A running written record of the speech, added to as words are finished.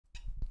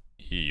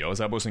Yo,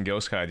 boys and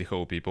girls, hi,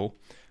 hello people.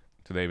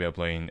 Today we are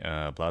playing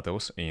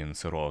Blatos in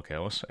Zero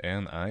Chaos,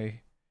 and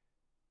I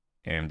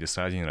am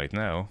deciding right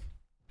now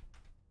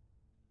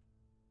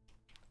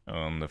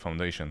on the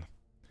foundation.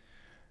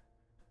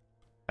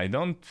 I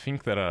don't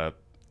think there are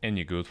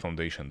any good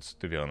foundations,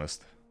 to be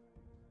honest.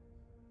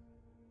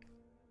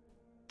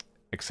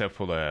 Except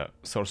for the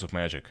Source of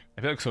Magic.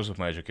 I feel like Source of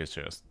Magic is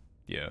just,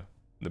 yeah,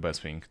 the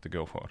best thing to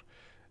go for.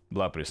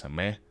 Blood Priest,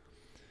 meh.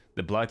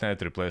 The Blight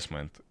Knight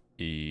replacement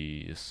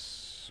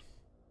is...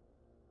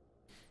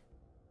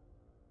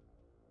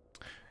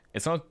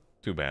 It's not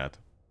too bad,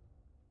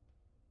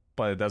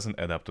 but it doesn't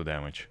add up to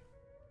damage.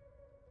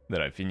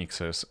 There are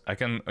Phoenixes. I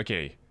can...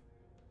 Okay.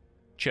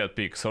 Chat,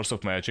 pick Source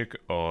of Magic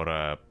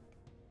or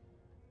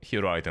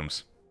hero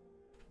items.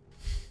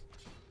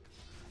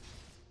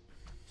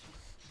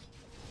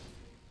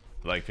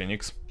 Like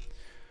Phoenix.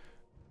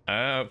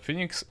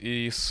 Phoenix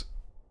is...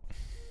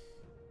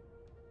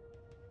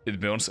 It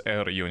burns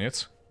air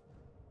units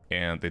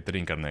and it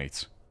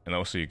reincarnates. And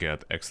also you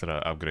get extra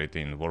upgrade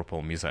in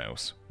Warpole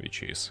missiles,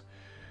 which is...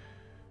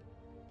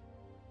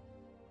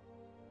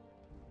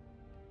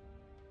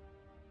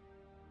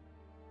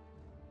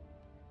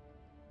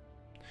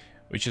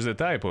 Which is a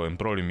typo and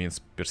probably means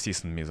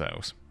persistent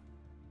missiles.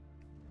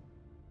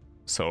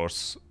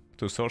 Source,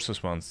 2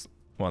 sources,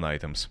 one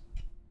items.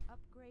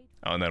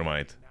 Oh, never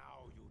mind.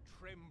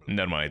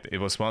 Never mind, it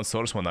was 1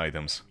 source, 1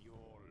 items.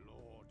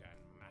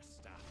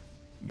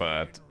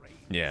 But,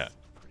 yeah,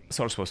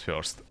 source was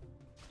first.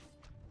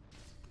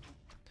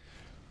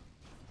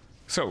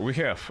 So, we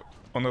have,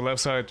 on the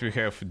left side, we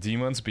have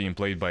demons being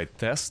played by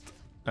Test.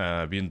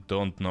 We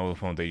don't know the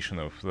foundation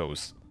of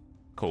those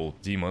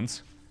called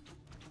demons.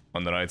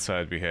 On the right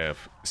side, we have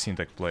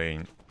Syntac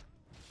playing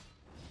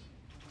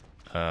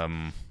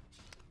the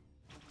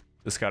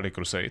Scarlet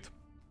Crusade.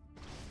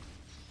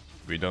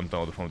 We don't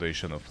know the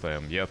foundation of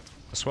them yet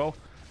as well.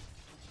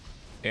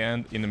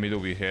 And in the middle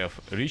we have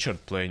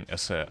Richard playing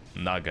as a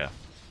Naga,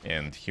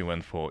 and he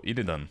went for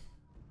Illidan.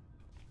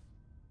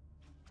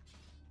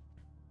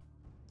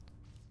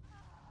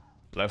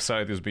 Left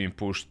side is being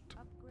pushed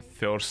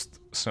first,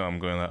 so I'm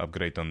gonna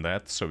upgrade on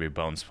that, so we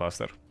bounce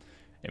faster.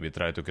 And we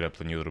try to grab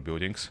the neutral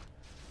buildings.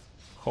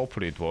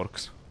 Hopefully it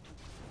works.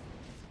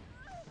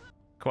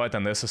 Quite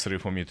unnecessary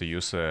for me to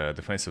use a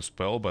defensive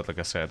spell, but like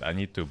I said, I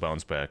need to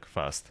bounce back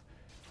fast.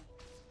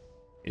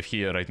 If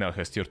he right now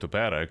has tier 2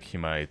 barrack, he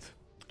might...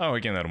 Oh,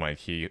 again, never mind,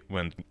 he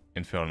went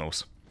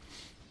Infernals.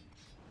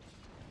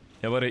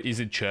 A very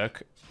easy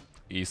check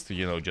is to,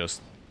 you know,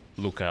 just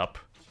look up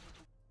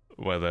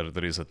whether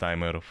there is a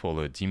timer for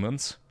the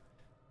demons.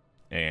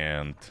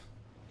 And...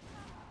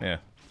 yeah.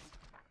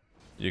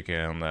 You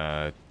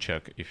can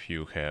check if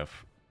you have...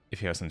 if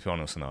he has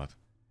Infernals or not.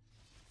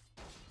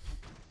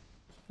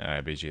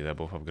 BG, they're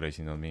both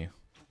upgrading on me.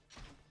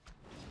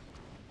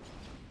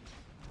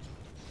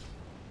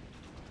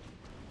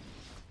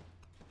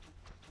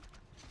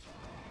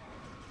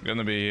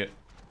 Gonna be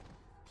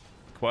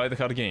quite a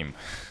hard game.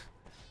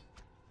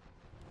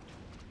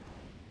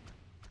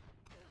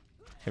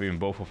 Having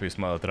both of his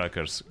mother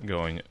trackers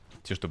going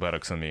tier 2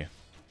 barracks on me.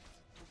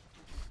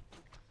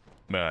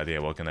 But yeah,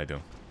 what can I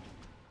do?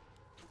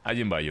 I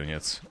didn't buy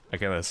units. I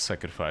kinda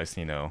sacrificed,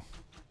 you know,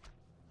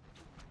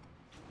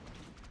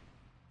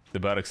 the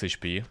barracks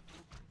HP.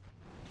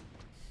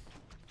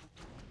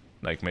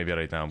 Like, maybe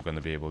right now I'm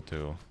gonna be able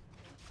to...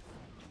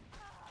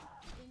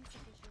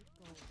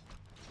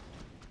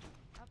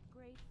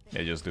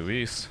 Yeah, just do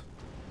this.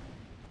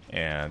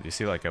 And you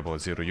see, like, I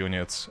bought 0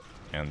 units,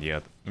 and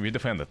yet we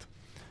defended.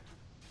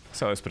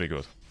 So it's pretty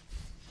good.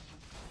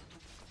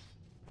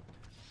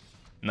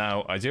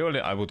 Now,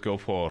 ideally I would go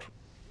for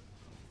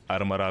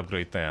armor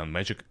upgrade and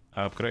magic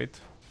upgrade.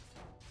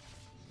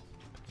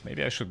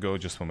 Maybe I should go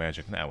just for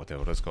magic. Nah,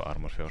 whatever, let's go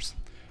armor first.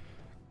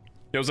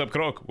 Yo, what's up,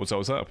 Croc? What's up,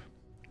 what's up?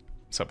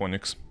 What's up,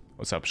 Onyx?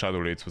 What's up, Shadow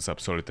Leads? What's up,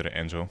 Solitary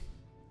Angel?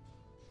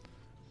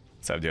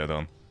 What's up,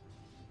 Diodon?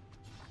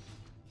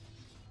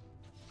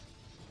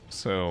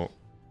 So,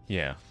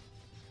 yeah.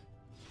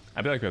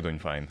 I feel like we're doing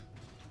fine.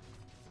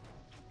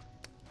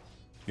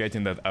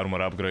 Getting that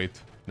armor upgrade,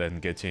 then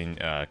getting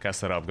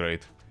caster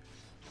upgrade.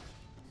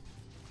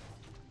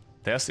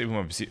 Test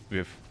even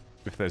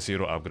with the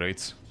 0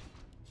 upgrades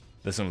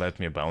doesn't let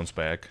me bounce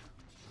back.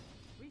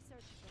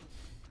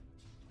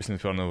 This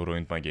Inferno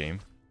ruined my game.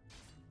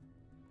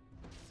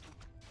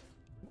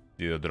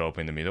 Did a drop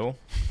in the middle?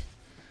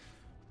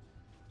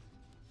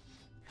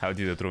 How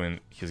did it ruin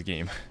his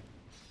game?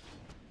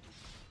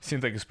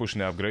 Syntac is pushing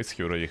the upgrades,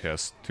 he already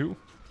has 2.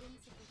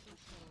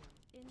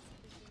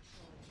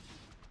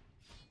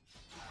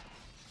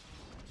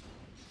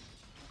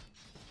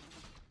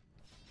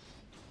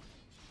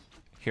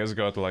 He has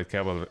got light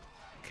cavalry.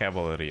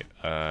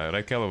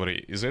 Light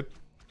cavalry, is it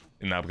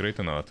an upgrade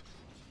or not?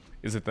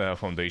 Is it a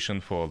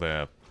foundation for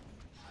the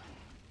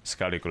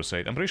Scarlet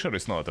Crusade? I'm pretty sure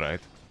it's not,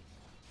 right?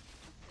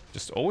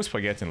 Just always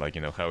forgetting, like,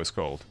 you know, how it's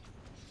called.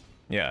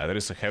 Yeah, there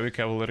is a heavy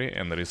cavalry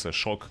and there is a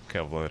shock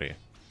cavalry.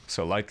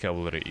 So light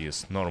cavalry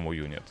is normal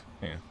unit.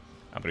 Yeah,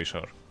 I'm pretty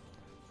sure.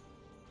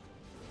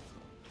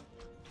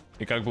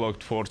 Ikak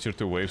blocked 4 tier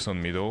 2 waves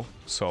on middle,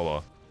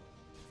 solo.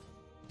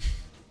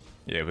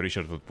 Yeah, if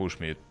Richard would push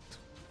me, it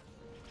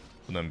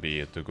wouldn't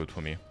be too good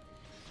for me.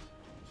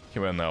 He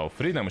will now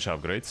 3 damage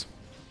upgrades.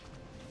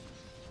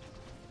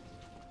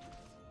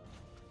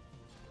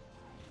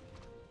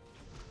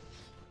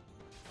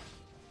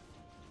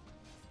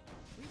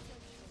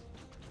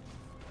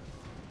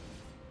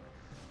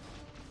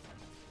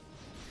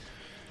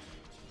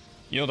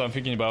 You know what I'm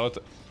thinking about?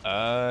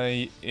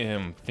 I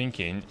am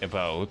thinking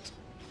about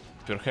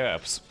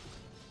perhaps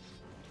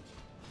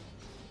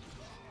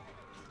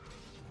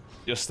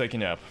just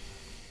stacking up.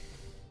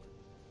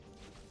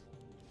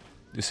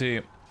 You see,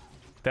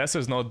 Tess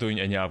is not doing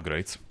any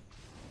upgrades.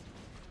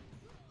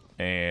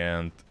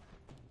 And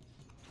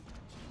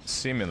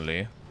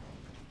seemingly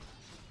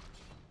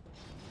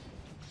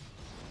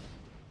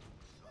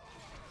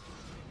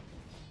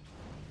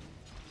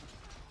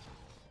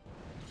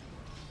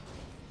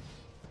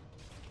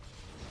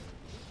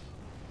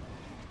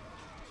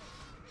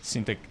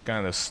Syntac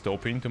kind of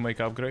stopping to make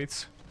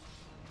upgrades.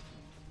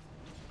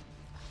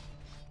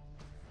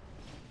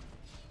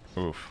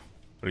 Oof.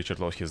 Richard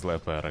lost his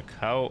left barrack.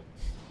 How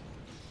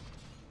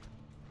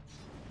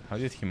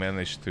did he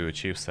manage to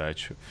achieve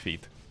such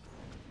feat?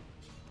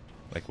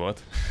 Like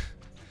what?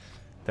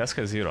 Task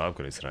has 0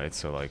 upgrades, right?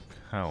 So like,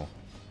 how?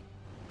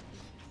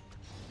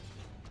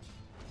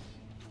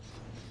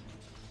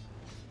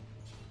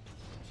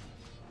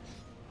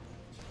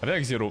 I feel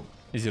like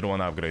 0-1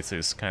 upgrades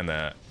is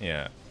kinda,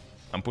 yeah.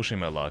 I'm pushing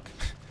my luck.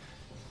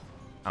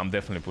 I'm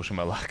definitely pushing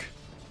my luck.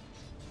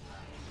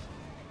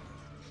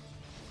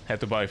 Had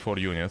to buy 4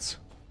 units.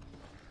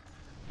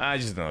 I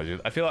just don't know,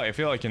 dude. I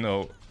feel like you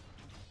know,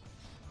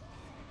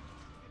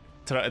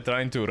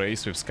 trying to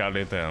race with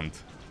Scarlet and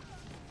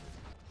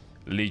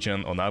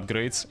Legion on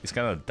upgrades is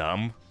kind of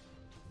dumb,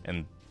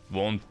 and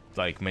won't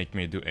like make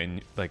me do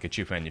any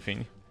achieve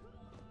anything.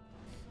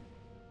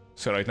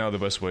 So right now the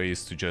best way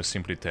is to just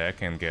simply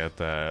tech and get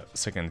a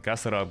second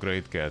caster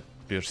upgrade, get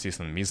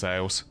persistent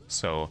missiles,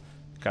 so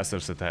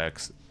caster's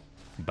attacks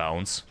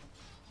bounce.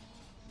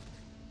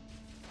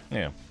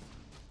 Yeah.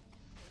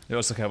 We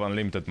also have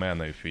unlimited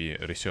mana if we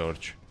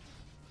research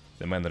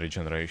the mana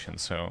regeneration,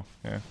 so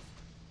yeah.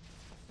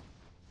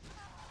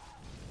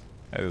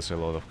 That is a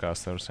lot of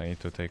casters, I need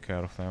to take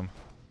care of them.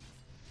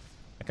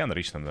 I can't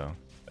reach them though,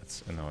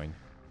 that's annoying.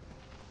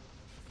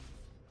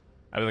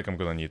 I feel like I'm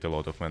gonna need a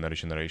lot of mana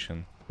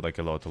regeneration, like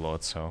a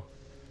lot, so...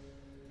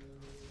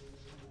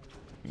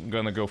 I'm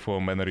gonna go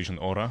for mana regen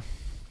aura.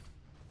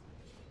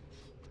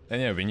 And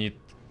yeah, we need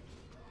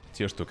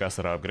tier 2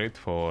 caster upgrade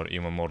for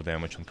even more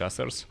damage on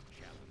casters.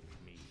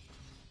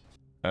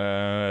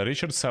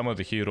 Richard summoned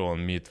the hero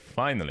on mid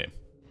finally.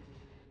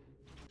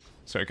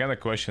 So it kinda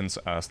questions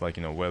us, like,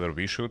 you know, whether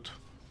we should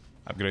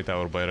upgrade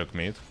our barrack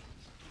mid.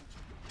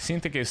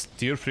 Syntac is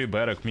tier 3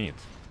 barrack mid.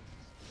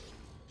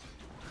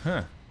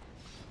 Huh.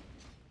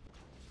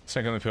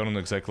 Second Inferno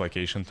exact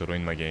location to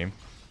ruin my game.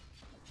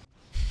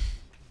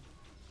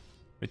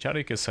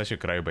 Vicharik is such a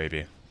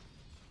crybaby.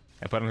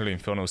 Apparently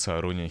Infernos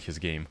are ruining his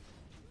game.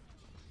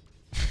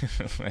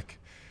 Like...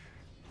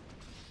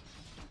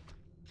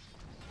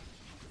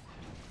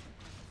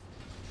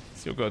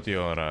 Still got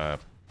your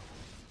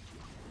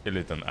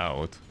Illidan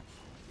out.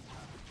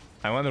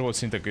 I wonder what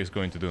Syntac is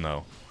going to do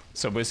now.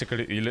 So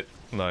basically,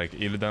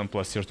 Illidan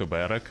plus tier 2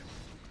 barrack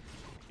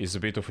is a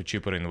bit of a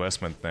cheaper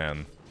investment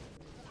than,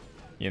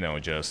 you know,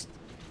 just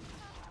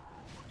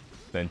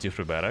than tier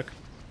 3 barrack.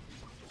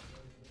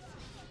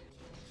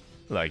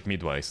 Like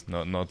midwise,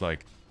 not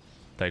like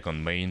take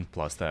on main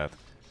plus that.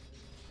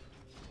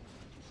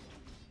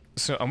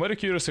 So I'm very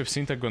curious if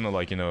Syntac gonna,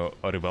 like, you know,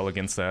 rebel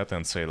against that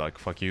and say like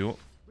fuck you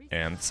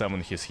and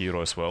summon his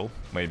hero as well,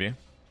 maybe.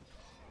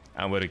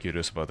 I'm very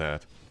curious about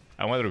that.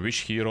 I wonder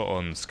which hero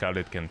on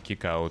Scarlet can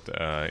kick out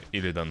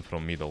Illidan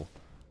from middle.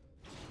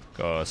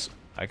 Cause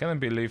I cannot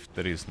believe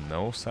there is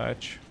no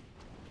such.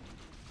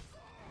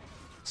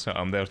 So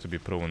I'm there to be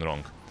proven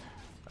wrong.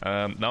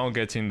 Now I'm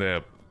getting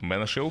the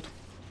mana shield,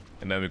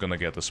 and then we're gonna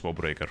get a Spell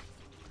Breaker.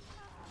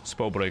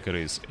 Spell Breaker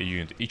is a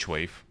unit each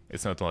wave.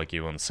 It's not like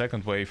even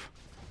second wave.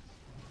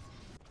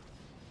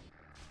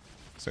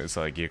 So it's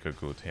like Geka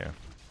good, yeah.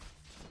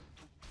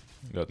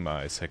 Got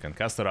my second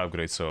caster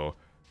upgrade, so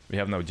we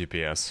have now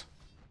DPS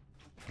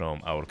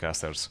from our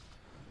casters.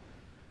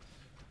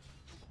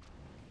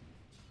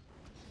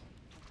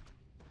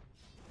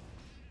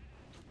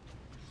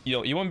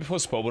 Yo, even before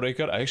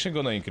Spellbreaker, I actually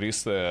gonna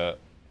increase the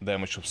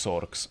damage of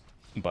Sorks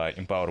by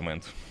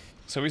empowerment.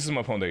 So this is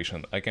my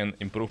foundation. I can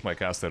improve my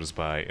casters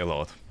by a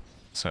lot.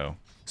 So,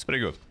 it's pretty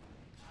good.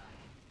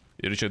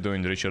 Richard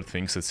doing Richard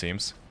things, it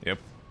seems. Yep.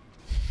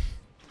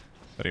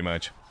 Very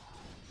much.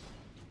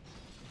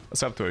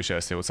 What's up to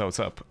HST? What's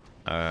up?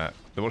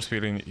 The worst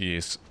feeling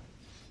is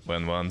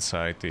when one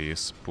side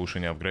is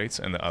pushing upgrades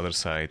and the other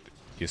side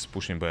is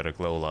pushing barrack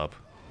level up.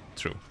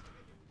 True.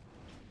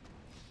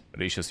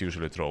 Rishas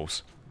usually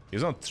throws.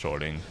 He's not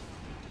trolling.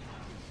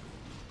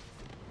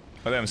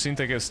 But damn,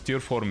 Syntac is tier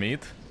 4 mid.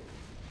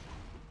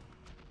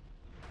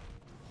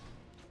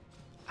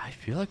 I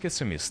feel like it's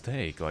a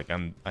mistake. Like,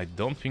 I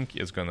don't think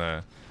it's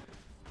gonna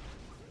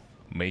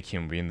make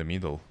him win the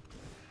middle.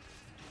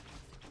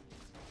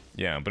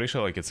 Yeah, I'm pretty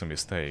sure like it's a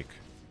mistake.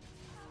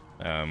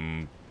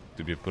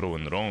 To be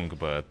proven wrong,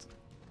 but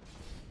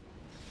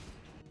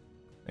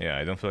yeah,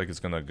 I don't feel like it's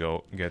gonna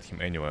get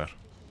him anywhere.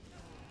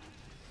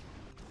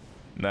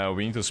 Now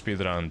we need to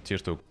speedrun tier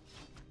 2,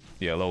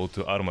 yeah, level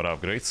 2 armor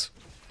upgrades,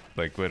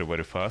 like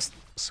very fast,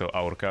 so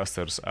our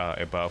casters are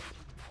above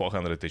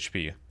 400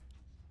 HP.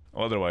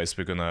 Otherwise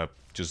we're gonna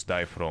just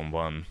die from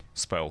one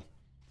spell,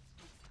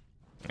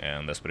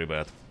 and that's pretty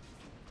bad.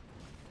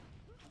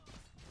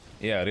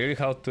 Yeah, really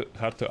hard to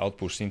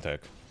outpush Syntac.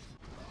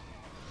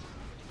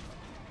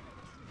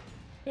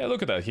 Yeah,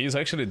 look at that, he's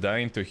actually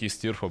dying to his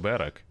tier 4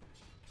 barrack.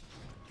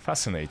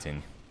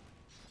 Fascinating.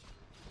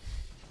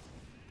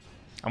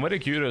 I'm very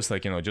curious,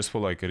 like, you know, just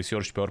for like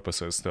research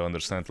purposes to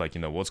understand, like,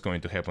 you know, what's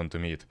going to happen to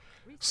mid.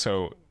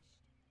 So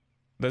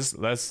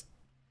let's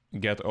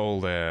get all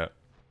the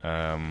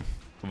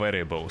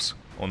variables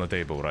on the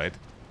table, right?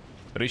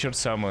 Richard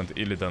summoned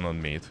Illidan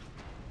on mid.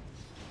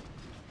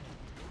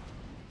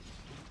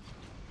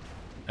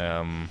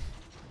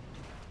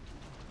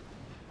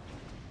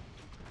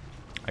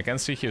 I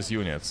can't see his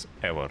units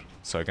ever,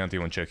 so I can't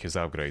even check his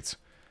upgrades.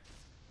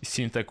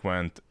 Syntac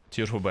went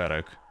tier 4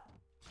 barrack.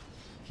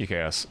 He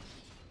has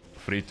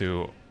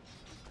 3-2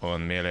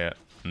 on melee,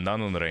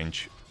 none on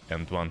range,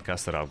 and 1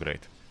 caster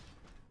upgrade.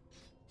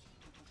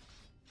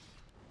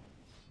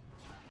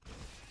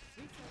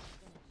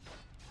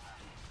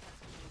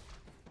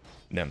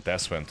 Then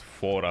Tess went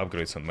 4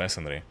 upgrades on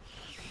Masonry.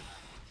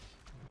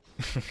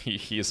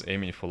 he is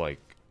aiming for like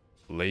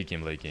late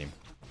game.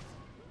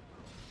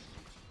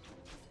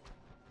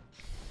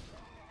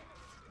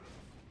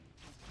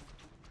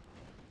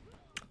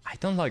 I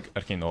don't like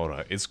Arcane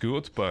Aura. It's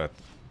good, but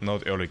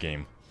not early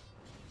game.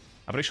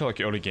 I'm pretty sure like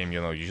early game, you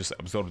know, you just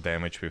absorb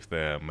damage with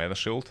the Mana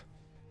Shield,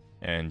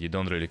 and you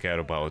don't really care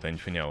about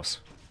anything else.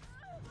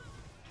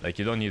 Like,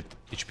 you don't need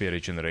HP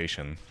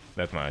regeneration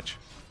that much.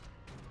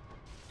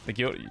 Like,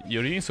 your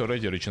units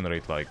already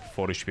regenerate like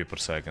 4 HP per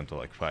second or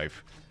like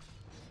 5.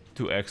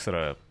 2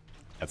 extra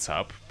adds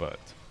up, but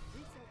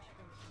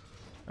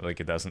like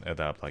it doesn't add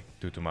up like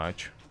too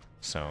much,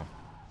 so...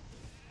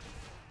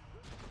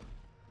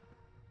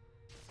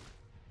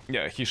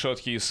 Yeah, he shot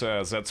his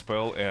Z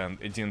spell and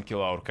it didn't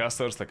kill our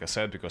casters, like I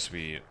said, because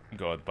we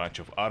got a bunch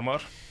of armor.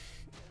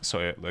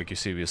 So like you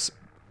see, this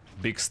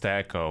big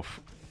stack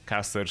of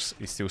casters,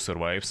 it still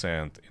survives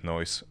and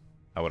annoys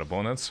our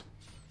opponents.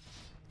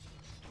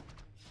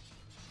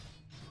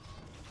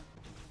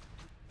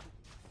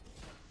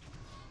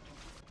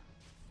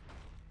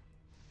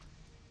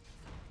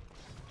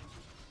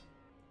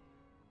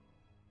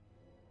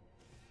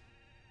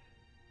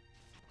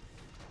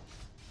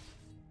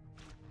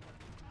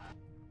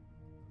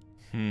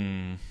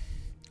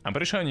 I'm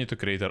pretty sure I need to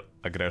create an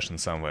aggression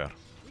somewhere.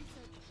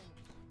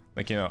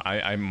 Like, you know,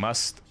 I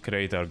must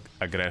create an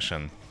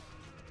aggression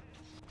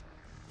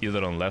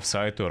either on left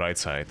side or right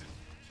side.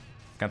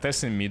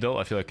 Contesting middle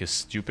I feel like is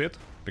stupid,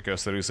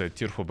 because there is a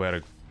tier 4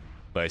 barrack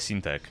by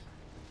Syntac.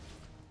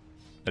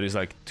 There is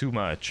like too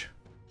much.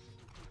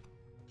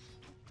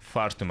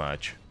 Far too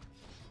much.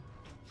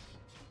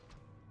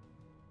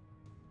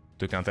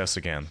 To contest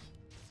again.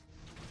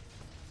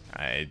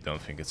 I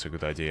don't think it's a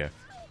good idea.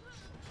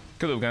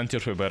 Could have gone tier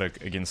 4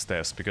 barrack against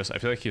Tess, because I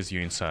feel like his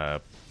units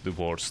are the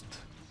worst.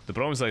 The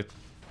problem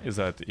is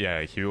that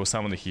yeah, he will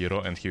summon a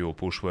hero and he will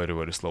push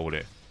very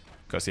slowly.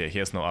 Because yeah, he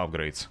has no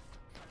upgrades.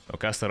 No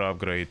caster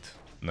upgrade,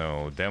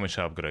 no damage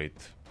upgrade.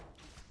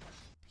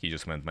 He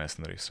just went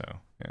Masonry, so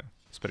yeah,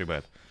 it's pretty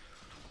bad.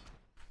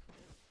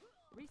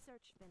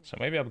 So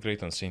maybe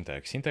upgrade on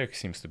Syntac. Syntac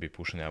seems to be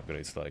pushing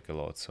upgrades like a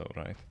lot, so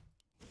right?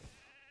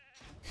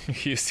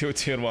 He's still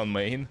tier 1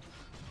 main.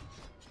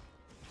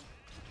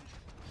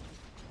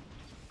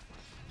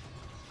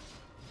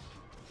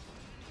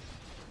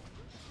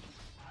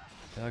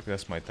 I feel like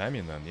that's my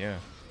timing then, yeah.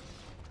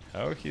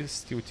 How he's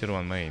still tier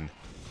 1 main?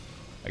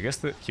 I guess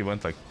that he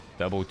went like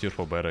double tier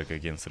 4 barrack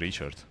against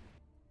Richard.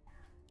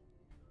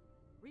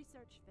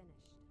 Research finished.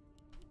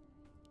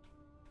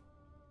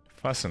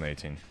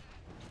 Fascinating.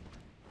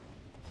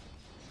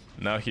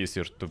 Now he's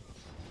tier 2.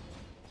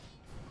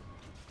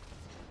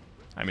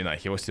 I mean,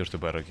 he was tier 2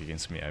 barrack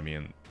against me, I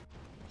mean...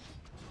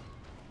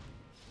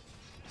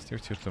 Still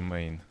tier 2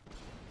 main.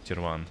 Tier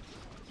 1.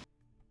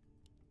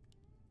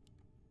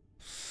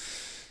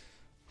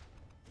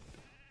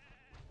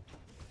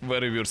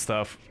 Very weird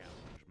stuff.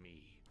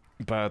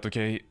 But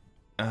okay,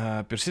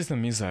 persistent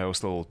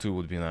missiles level 2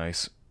 would be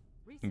nice.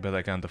 But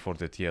I can't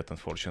afford it yet,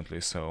 unfortunately,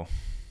 so...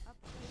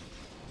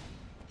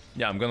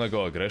 Yeah, I'm gonna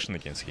go aggression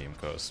against him,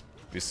 because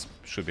this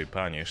should be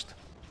punished.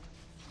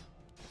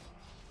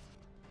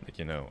 Like,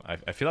 you know,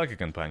 I feel like I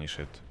can punish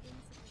it.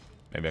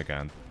 Maybe I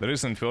can't. There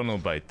is Infernal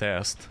by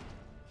test.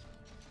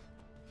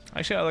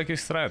 Actually, I like his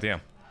strat, yeah.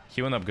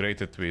 He went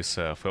upgraded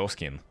with Fell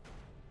Skin.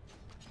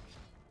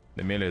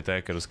 The melee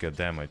attackers get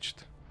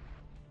damaged.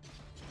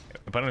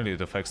 Apparently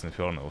it affects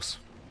Infernals.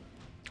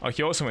 Oh,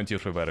 he also went tier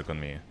 3 barrack on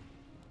me.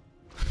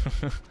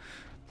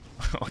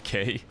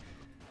 Okay.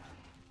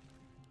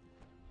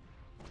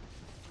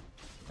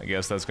 I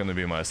guess that's gonna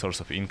be my source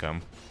of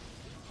income.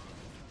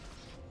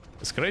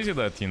 It's crazy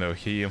that, you know,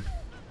 he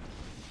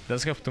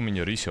doesn't have too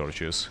many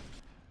researches.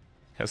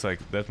 Has like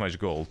that much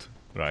gold,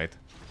 right?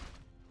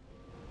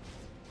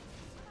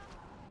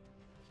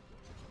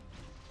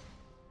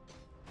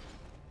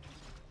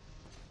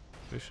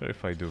 Pretty sure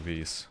if I do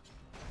this,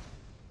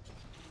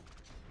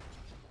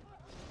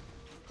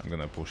 I'm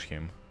gonna push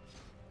him.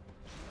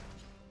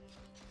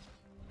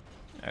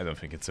 I don't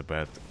think it's a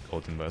bad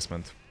gold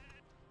investment.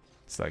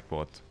 It's like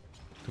what,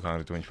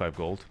 225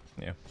 gold?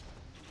 Yeah.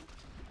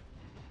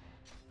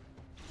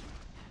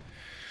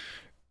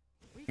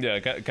 Yeah, I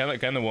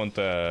kind of want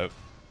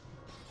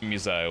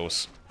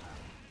missiles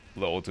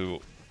though too,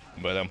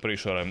 but I'm pretty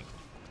sure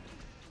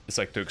it's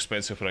like too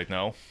expensive right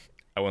now.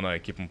 I wanna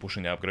keep on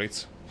pushing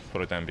upgrades for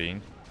the time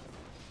being.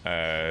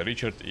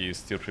 Richard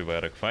is tier 3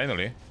 barrack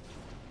finally.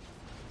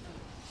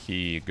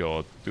 He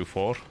got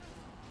 2-4,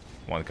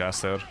 1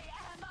 caster.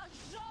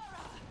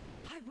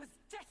 I was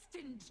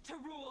destined to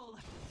rule.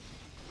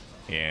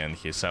 And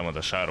he summoned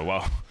a shadow.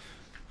 Wow.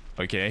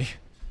 Okay.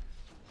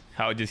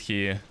 How did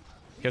he...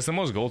 He has the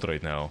most gold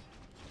right now.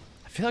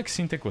 I feel like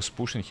Syntech was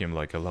pushing him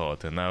like a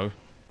lot, and now...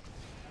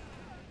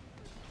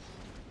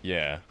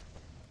 Yeah.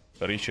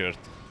 Richard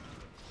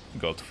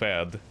got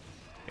fed,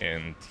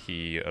 and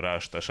he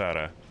rushed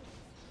Ashara.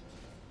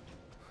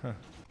 Huh.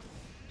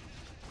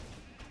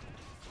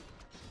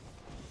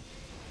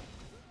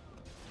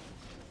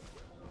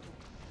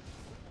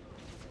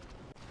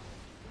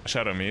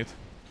 Ashara mid.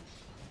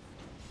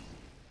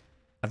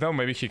 I thought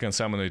maybe he can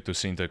summon it to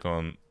Syntech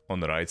on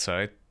the right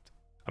side.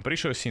 I'm pretty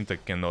sure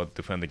Syntech cannot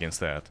defend against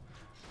that.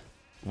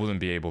 Wouldn't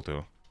be able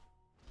to.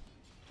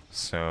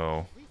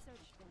 So...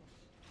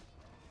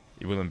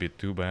 It wouldn't be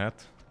too bad.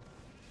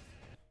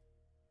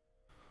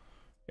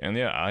 And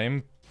yeah,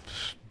 I'm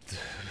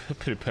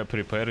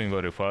preparing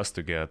very fast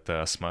to get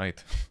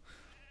Smite.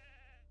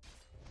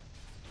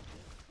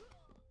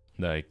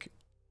 Like...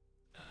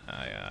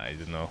 I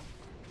don't know.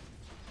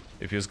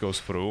 If this goes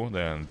through,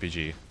 then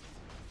PG.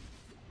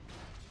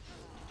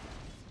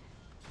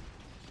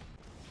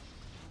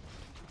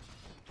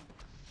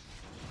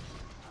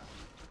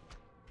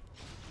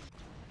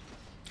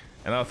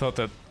 And I thought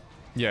that,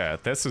 yeah,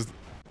 Tess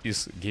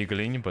is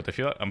giggling, but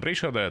I'm pretty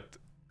sure that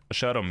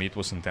Shadow Meat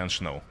was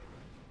intentional.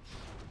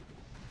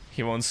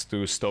 He wants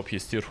to stop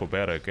his tier 4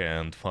 barrack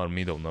and farm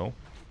middle, no?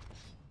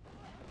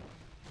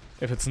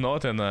 If it's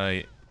not and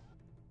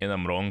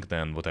I'm wrong,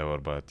 then whatever,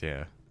 but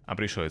yeah, I'm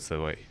pretty sure it's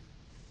the way.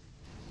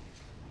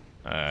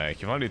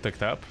 He finally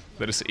tucked up.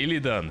 There is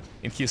Illidan,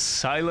 and he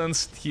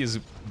silenced his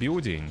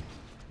building.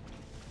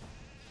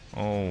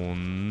 Oh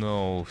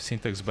no,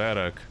 Syntech's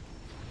barrack.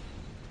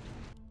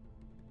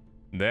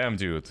 Damn,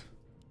 dude.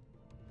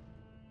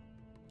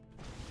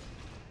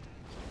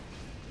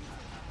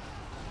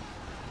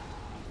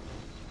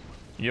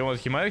 You know what,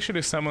 he might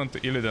actually summon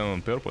Illidan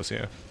on purpose,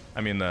 yeah.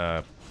 I mean,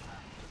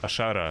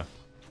 Ashara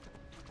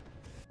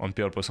on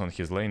purpose on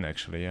his lane,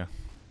 actually, yeah.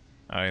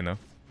 I know.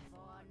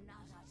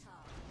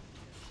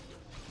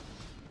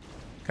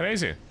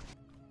 Crazy.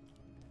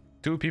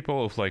 2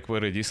 people of like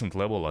very decent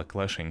level are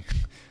clashing.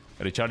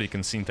 Richard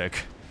and Syntech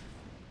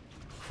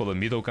for the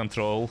middle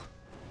control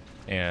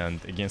and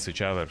against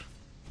each other.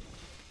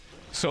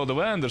 So the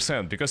way I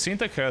understand, because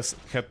Syntech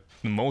had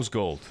the most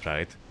gold,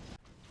 right?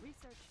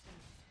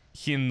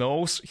 He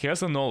has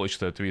the knowledge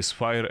that with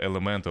fire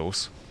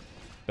elementals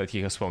that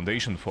he has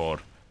foundation for,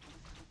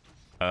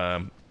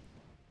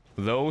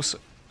 those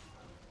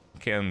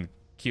can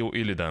kill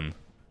Illidan.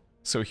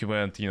 So he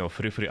went, you know,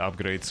 free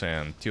upgrades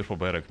and tier 4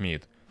 barrack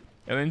mid.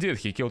 And indeed,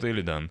 he killed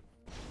Illidan.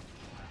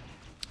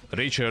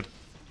 Richard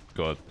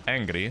got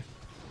angry,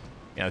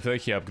 and I feel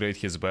like he upgraded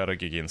his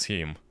barrack against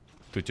him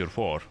to tier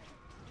 4.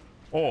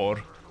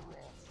 Or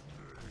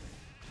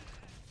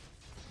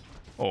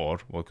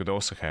what could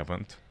also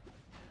happen...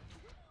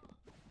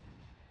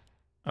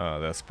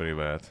 Oh, that's pretty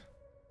bad.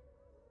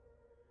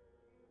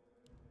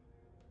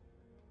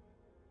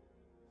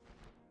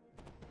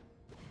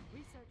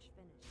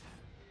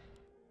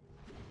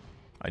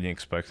 I didn't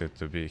expect it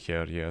to be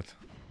here yet.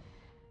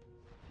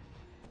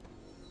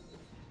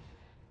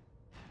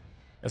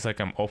 It's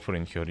like I'm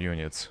offering her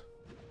units.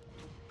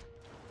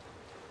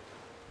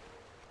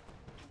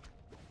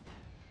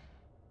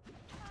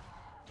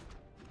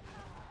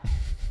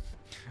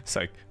 It's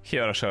like,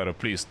 here Ashara,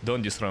 please,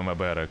 don't destroy my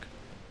barrack.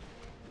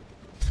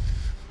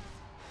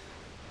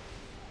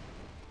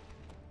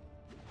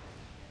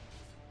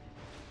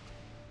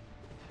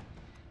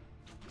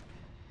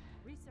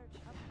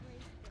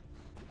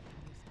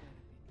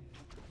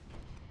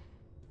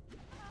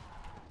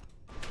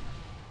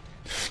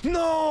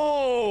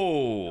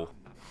 No!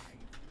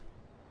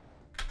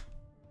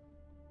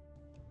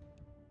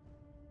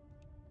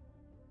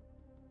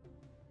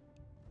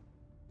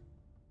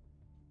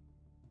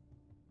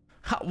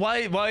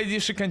 Why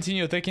did she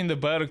continue attacking the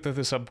barrack that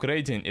is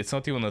upgrading? It's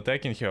not even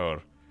attacking her.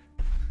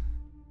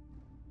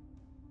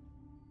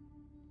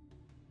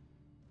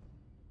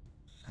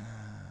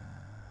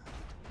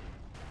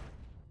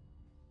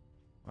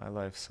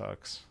 life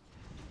sucks.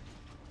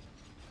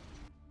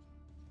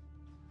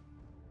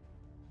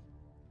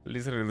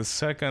 Literally the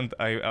second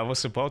I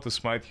was about to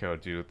smite her,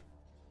 dude.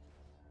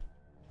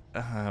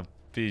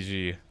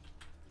 PG.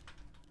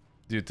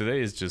 Dude,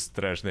 today is just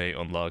trash day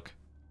on luck.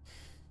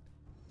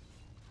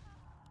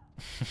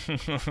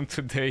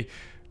 Today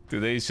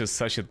is just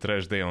such a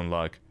trash day on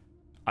luck.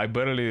 I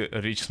barely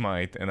reached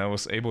smite and I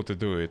was able to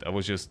do it. I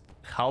was just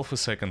half a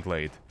second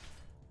late.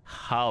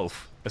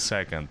 Half a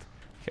second.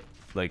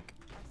 Like...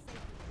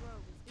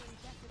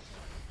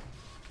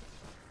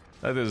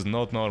 that is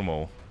not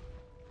normal.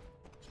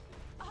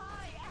 I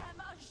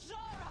am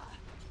Azura.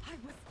 I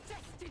was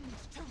destined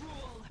to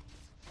rule.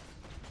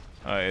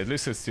 At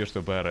least it's tier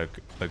 2 barrack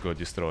that got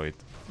destroyed.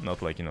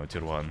 Not like, you know,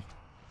 tier 1.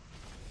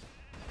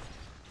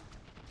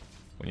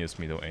 We need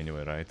middle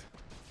anyway, right?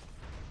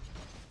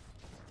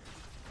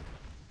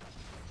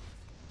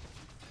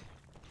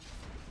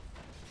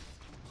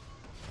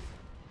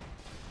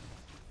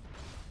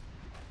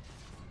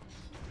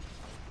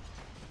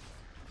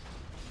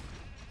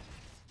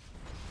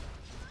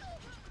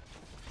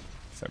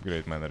 Let's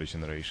upgrade mana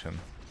regeneration.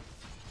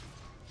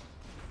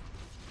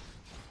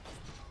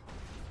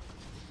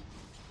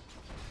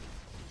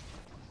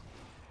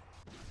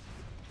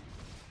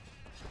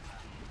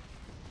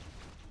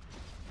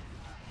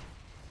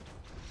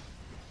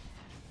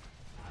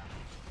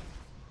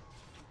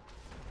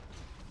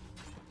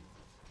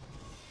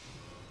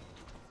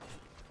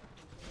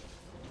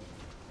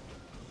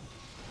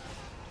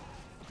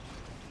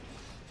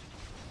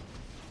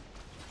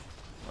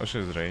 Oh,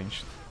 she's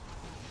ranged.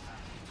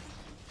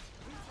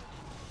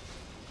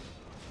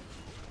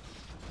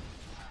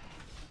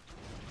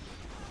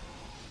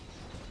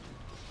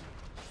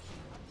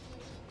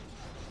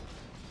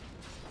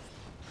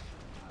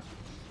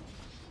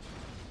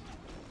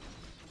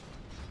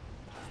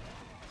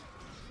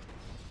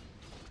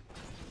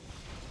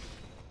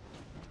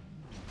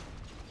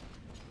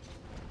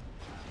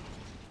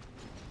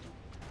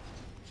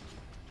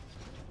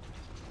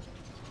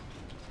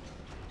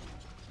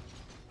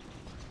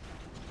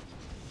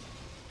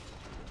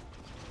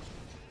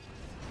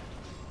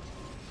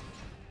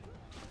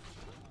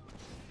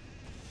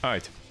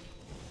 Alright.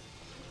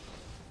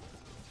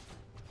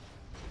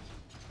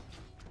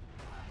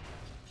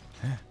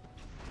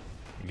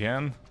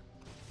 Again?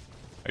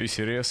 Are you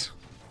serious?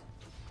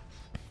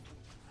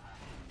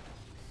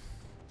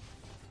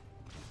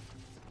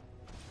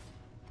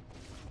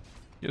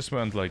 Just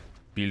went like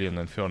billion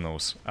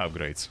Infernos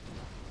upgrades.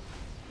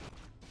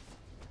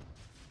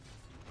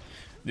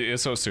 Dude,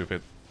 it's so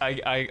stupid.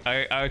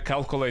 I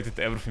calculated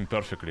everything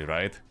perfectly,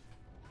 right?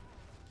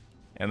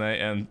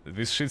 And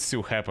this shit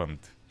still happened.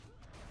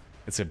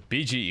 It's a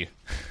BG.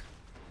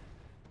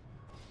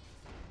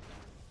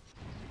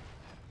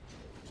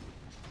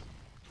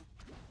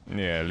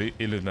 Yeah,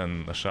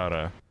 Illidan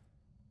Ashara.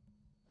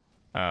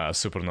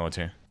 Super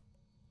naughty.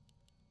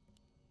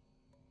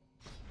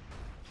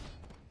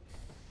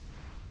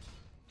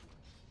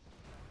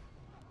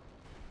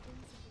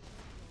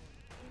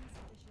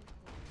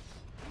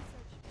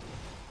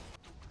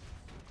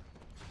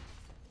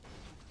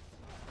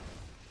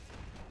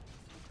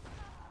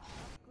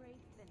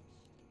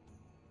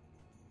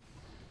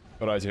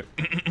 Alrighty.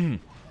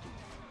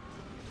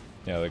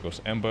 Yeah, there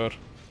goes Ember.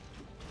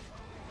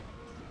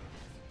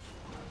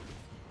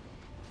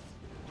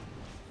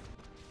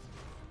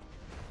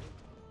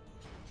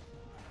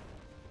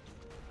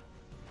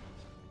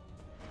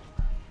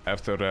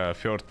 After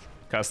third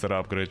caster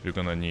upgrade, we're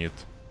gonna need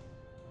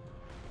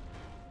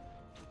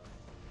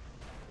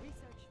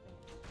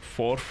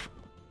fourth,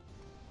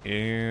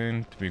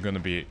 and we're gonna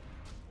be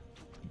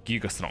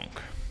giga strong.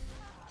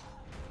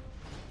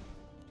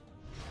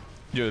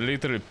 Yeah,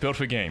 literally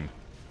perfect game.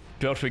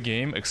 Perfect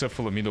game except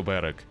for the middle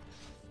barrack.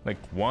 Like,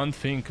 one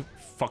thing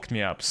fucked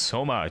me up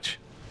so much.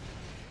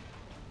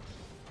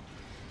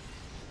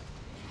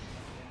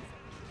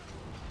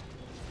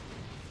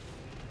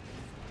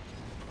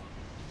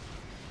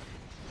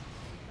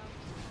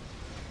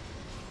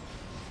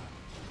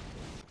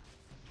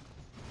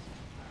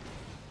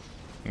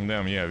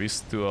 Damn, yeah, we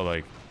still are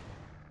like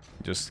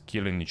just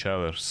killing each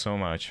other so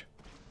much.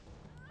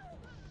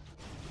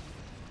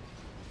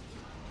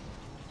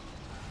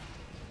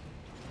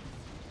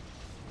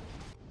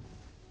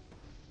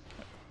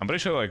 I'm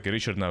pretty sure like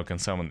Richard now can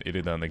summon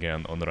Illidan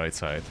again on the right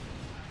side.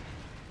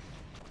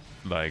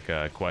 Like,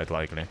 quite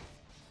likely.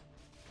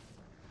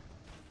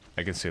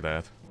 I can see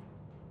that.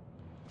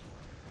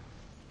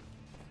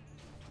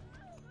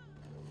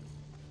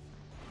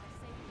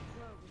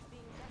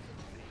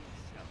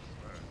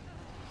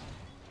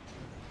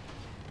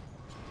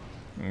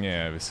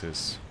 Yeah, this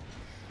is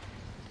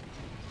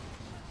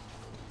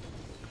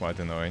quite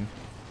annoying.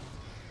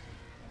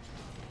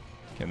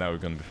 Okay, now we're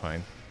gonna be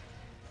fine.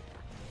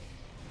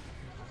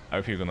 I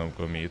hope you're gonna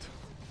go mid.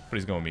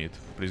 Please go mid.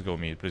 Please go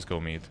mid. Please go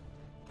mid.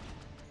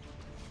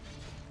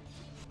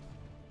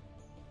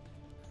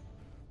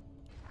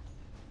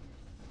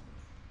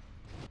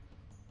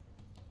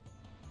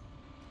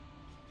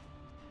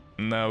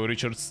 Now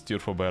Richard's tier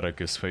 4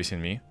 barrack is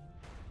facing me.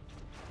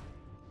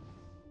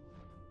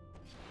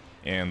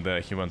 And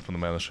he went for the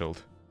mana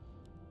shield.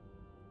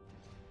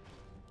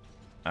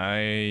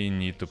 I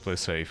need to play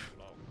safe.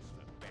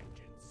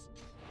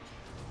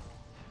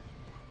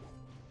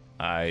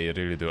 I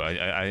really do.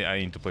 I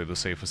need to play the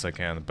safe as I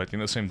can, but in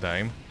the same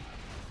time,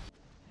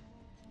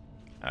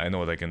 I know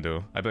what I can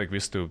do. I feel like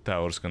these two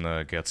towers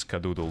gonna get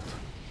skadoodled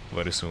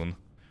very soon.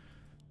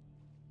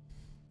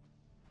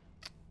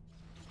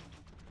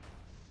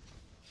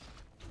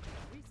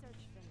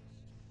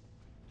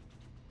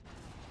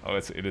 Oh,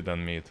 it's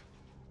Illidan meat.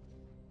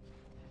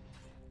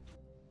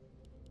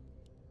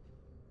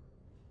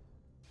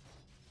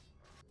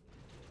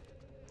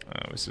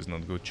 This is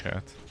not good,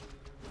 chat.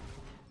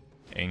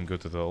 Ain't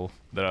good at all.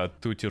 There are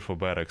two tier 4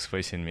 barracks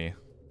facing me.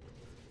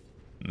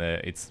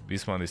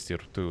 This one is tier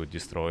 2,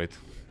 destroyed.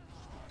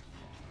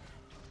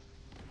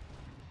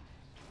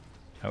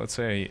 I would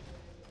say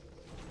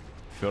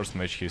first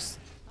match he's,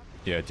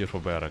 yeah, tier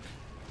 4 barrack.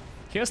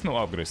 He has no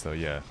upgrades though,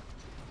 yeah.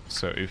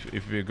 So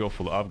if we go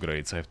full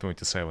upgrades, I have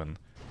 27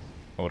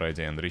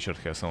 already, and Richard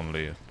has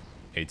only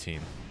 18.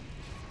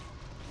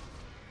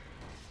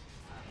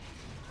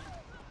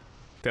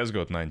 Tess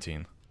got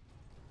 19.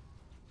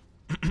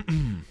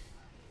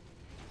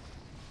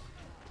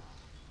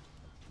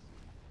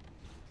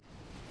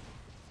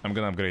 I'm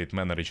gonna upgrade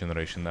mana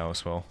regeneration now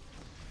as well.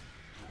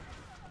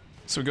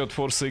 So we got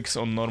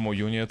 4-6 on normal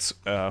units,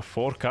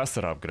 4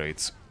 caster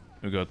upgrades.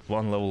 We got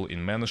 1 level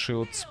in mana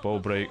shield,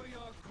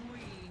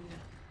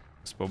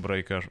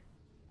 Spellbreaker,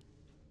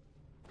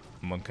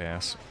 Monk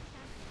ass.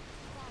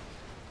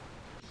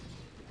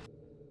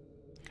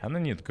 Kinda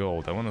need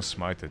gold, I wanna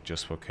smite it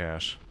just for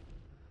cash.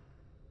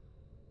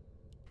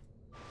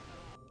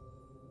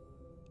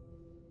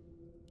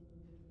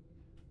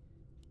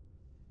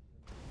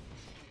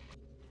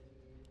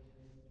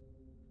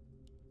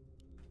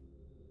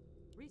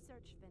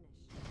 Research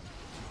finished.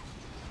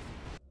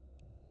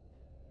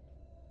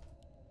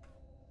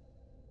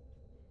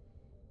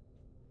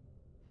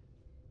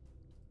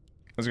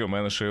 Let's go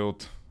mana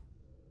shield.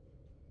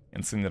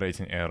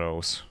 Incinerating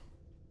arrows.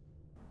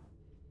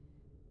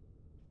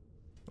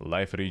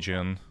 Life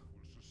regen.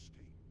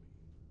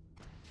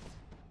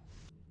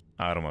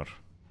 Armor.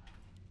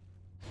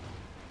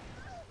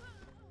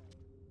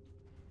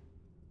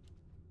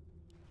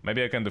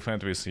 Maybe I can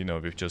defend with, you know,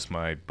 with just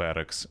my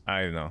barracks.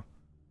 I don't know.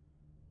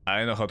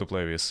 I know how to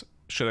play this.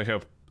 Should I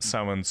have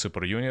summoned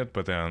super unit,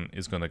 but then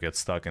it's gonna get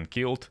stuck and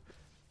killed?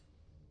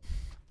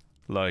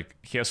 Like,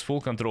 he has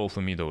full control of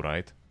the middle,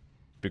 right?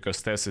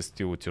 Because Tess is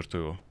still tier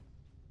 2.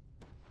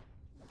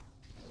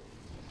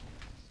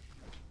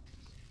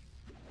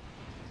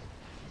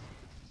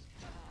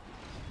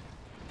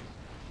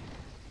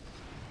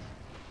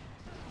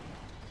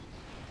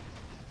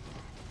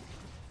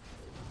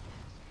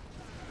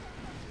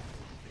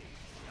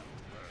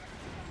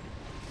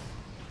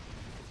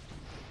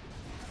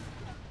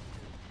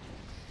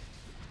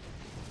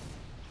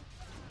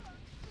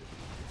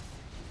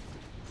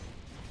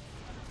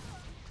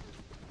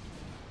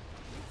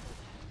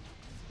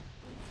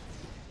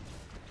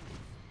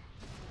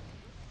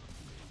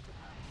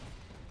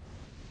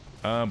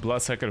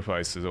 Blood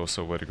Sacrifice is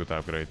also a very good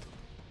upgrade.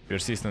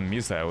 Persistent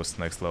Missiles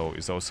next level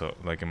is also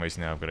like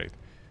amazing upgrade.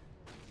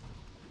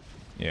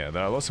 Yeah,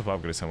 there are lots of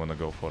upgrades I wanna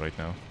go for right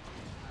now.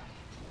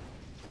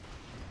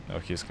 Oh,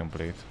 he's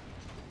complete.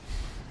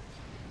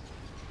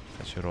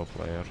 Such a raw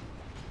player.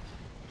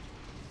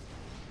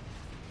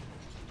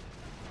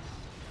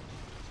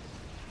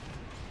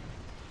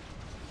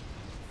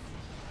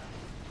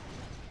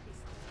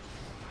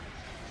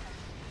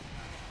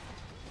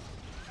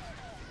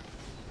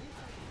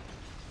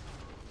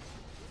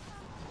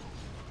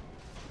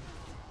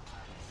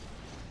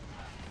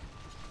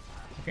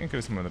 I can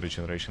increase my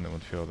regeneration even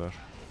further.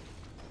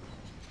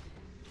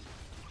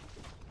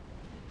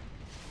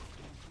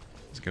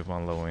 Let's get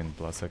 1 low in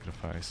Blood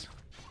Sacrifice.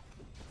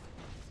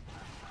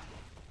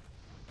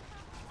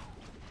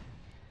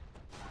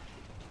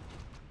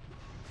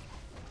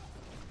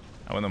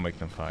 I wanna make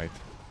them fight.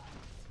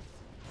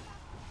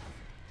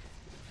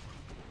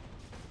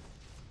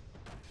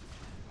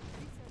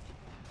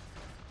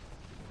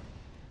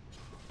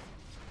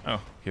 Oh,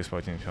 he's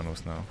fighting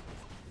Infernals now.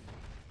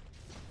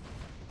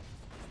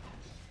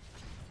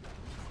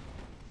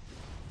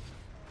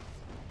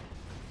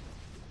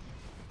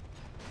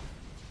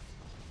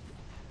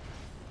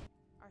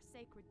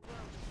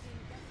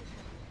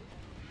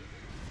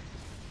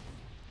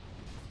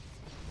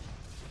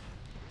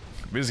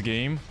 This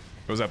game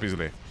goes up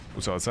easily.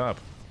 What's up?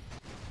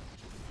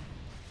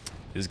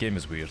 This game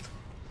is weird.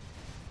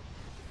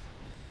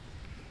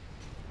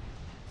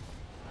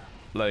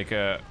 Like,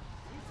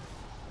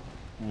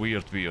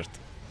 weird.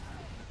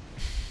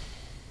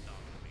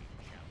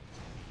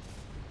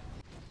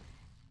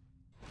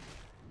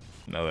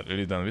 Now that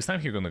really done. This time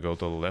he's gonna go to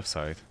the left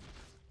side.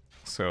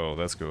 So,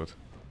 that's good.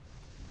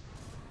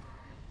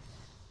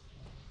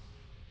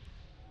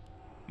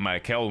 My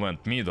Kel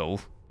went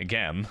middle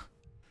again.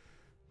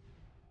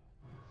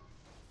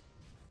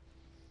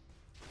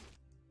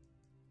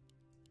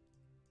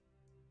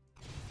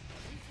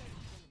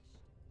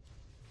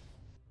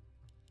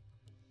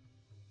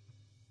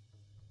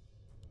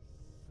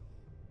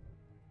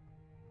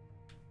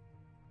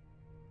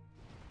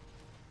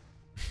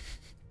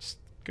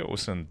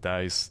 goes and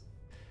dies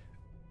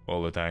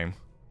all the time.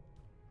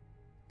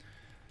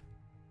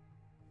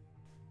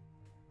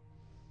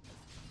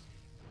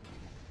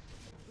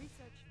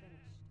 Research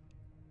finished.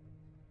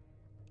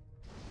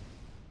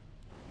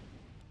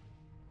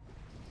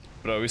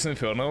 Bro, is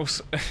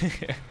Infernos?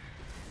 Research.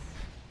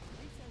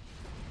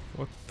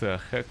 What the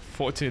heck?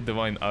 40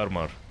 divine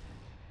armor.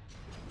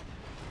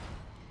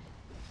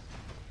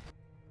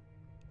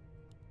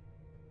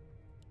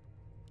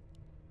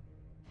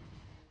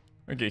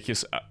 Okay,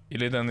 his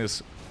Illidan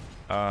is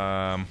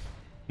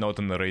not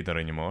on the radar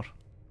anymore.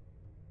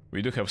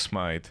 We do have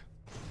smite.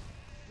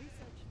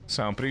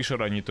 So I'm pretty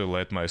sure I need to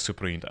let my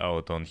Superint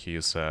out on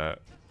his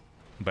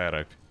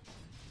barrack.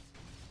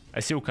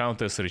 I still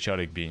count as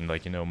Richaric being,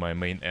 like, you know, my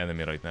main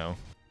enemy right now.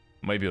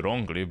 Maybe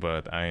wrongly,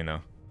 but I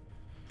know.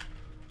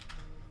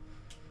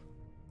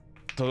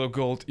 Total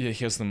gold, yeah,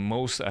 he has the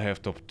most. I have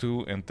top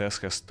 2 and Tess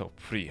has top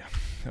 3.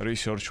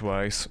 Research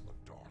wise,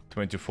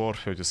 24,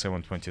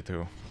 37,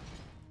 22.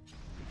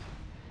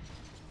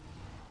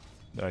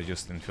 There are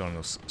just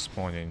Infernals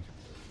spawning.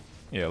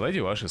 Yeah, Lady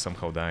Wash is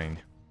somehow dying.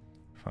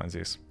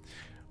 Fancies.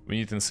 We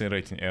need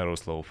Incinerating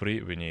Arrows level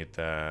 3, we need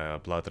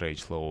Blood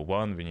Rage level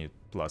 1, we need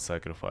Blood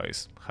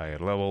Sacrifice higher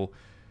level.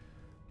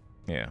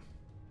 Yeah.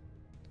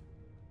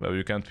 But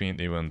we can't win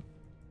even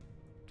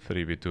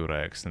 3v2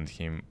 Rex and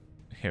him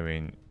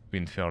having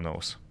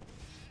Infernos.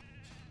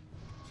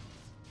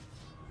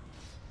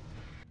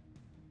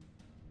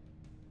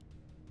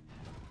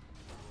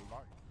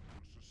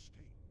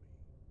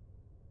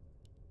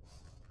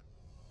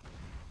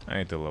 I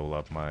need to level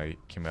up my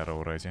Chimera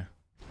already.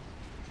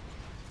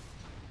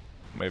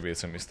 Maybe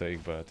it's a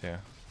mistake, but yeah.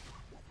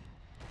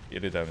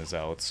 Illidan is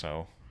out,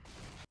 so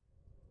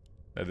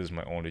that is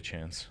my only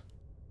chance.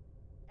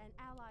 An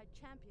allied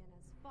champion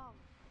has fallen.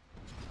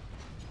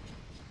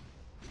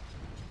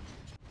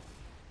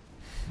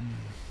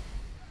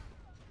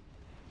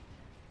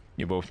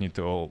 You both need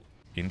to all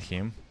in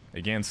him.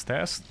 Against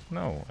Test?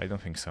 No, I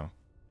don't think so.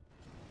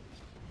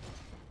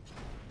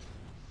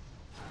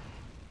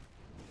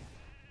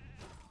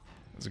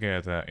 Let's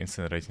get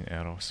Incinerating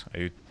Arrows. Are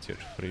you tier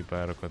 3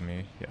 barrack on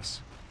me?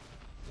 Yes.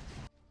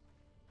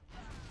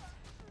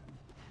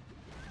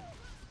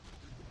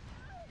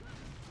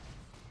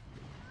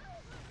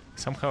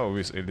 Somehow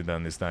this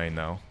Illidan is dying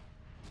now.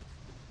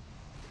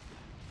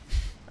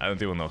 I don't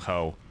even know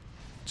how.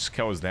 Just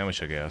causes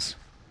damage, I guess.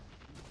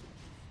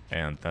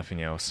 And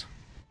nothing else.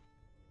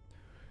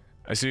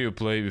 I see you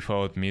play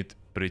without meat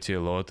pretty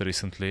a lot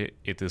recently.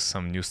 It is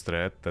some new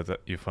strat that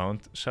you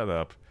found. Shut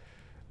up.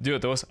 Dude,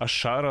 there was a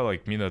Shara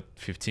like minute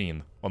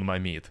 15 on my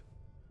meat.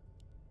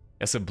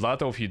 As a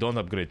Blood Oath, you don't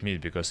upgrade meat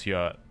because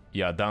you're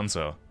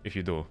Danzo if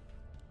you do.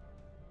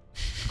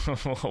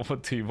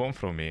 What do you want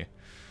from me?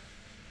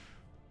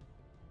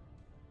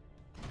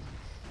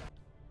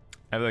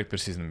 I like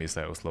Persistent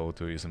Missiles level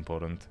 2 is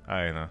important.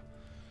 I know.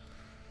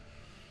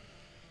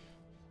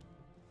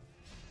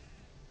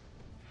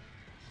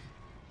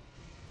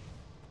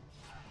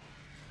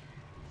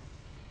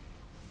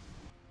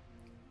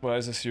 Why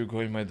is this you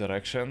going my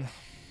direction?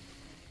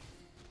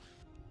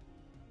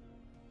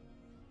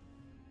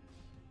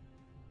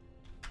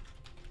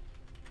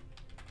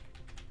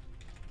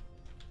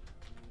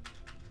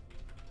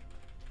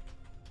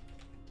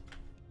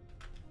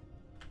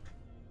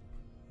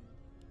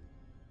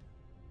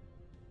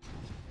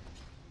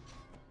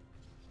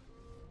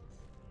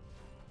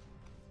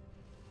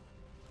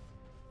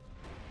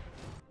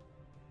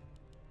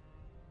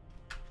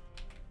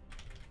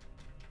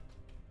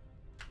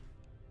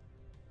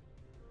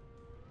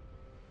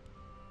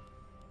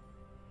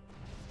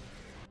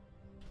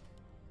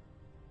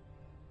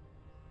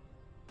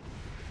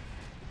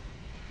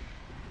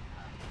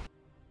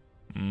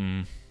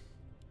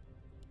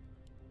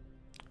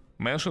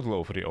 Manshot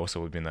low 3 also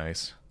would be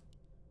nice.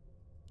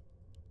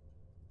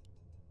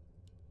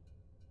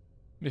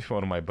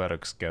 Before my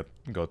barracks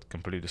got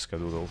completely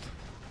skedoodled.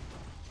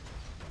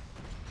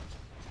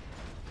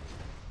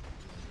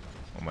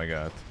 Oh my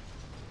god.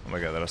 Oh my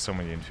god, there are so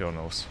many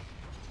Infernals.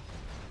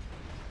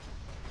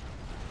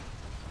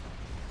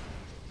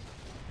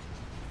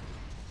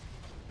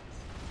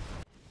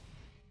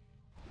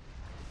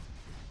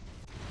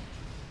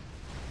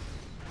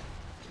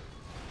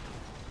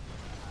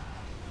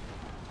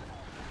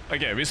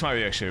 Okay, this might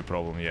be actually a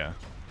problem, yeah.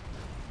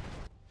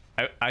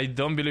 I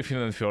don't believe in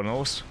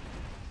Infernals.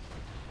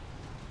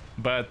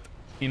 But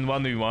in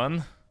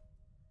 1v1,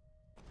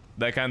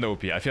 they're kinda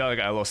OP. I feel like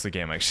I lost the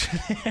game,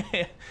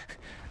 actually.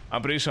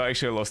 I'm pretty sure I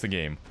actually lost the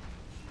game.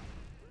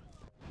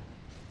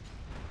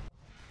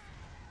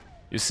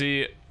 You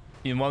see,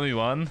 in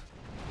 1v1,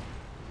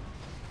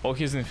 all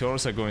his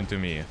Infernals are going to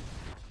me. An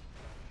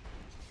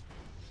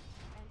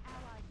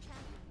allied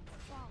champion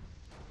has fallen.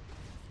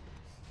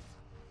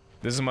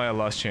 This is my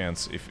last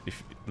chance.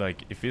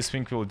 If this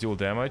thing will deal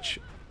damage,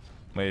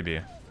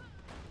 maybe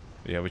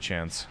we have a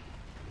chance.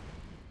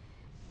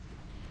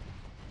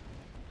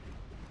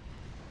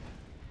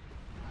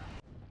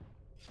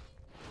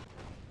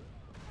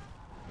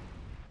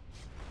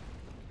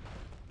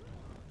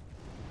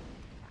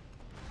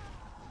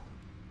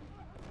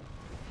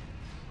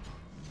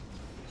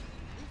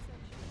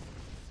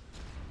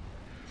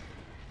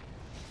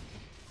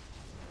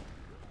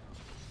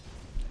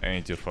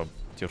 Any tier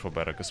for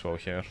barrack as well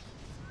here.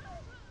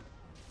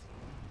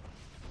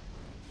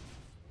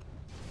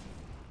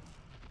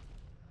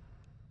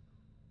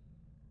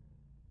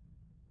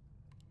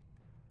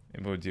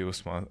 It will deal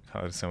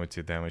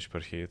 170 damage per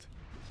hit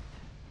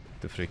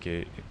to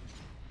 3k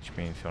HP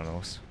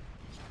Infernals.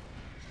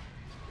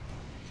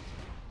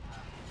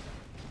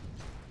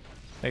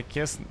 Like,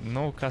 yes,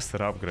 no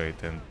caster upgrade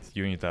and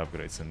unit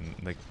upgrades, and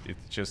like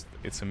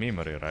it's a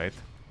memory, right?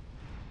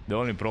 The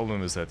only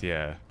problem is that,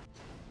 yeah,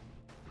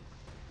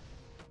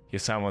 he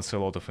summons a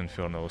lot of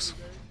Infernals.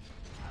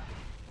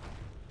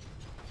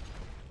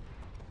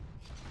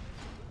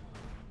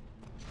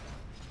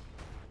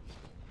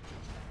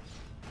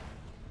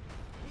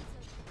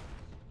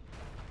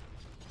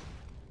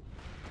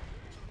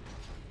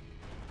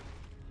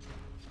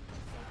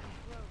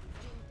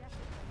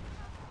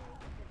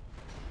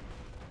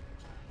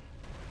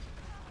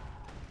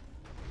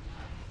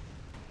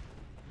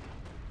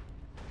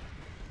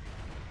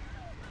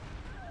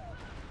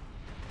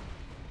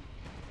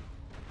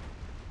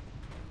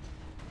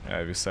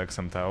 Yeah, we sack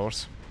some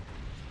towers.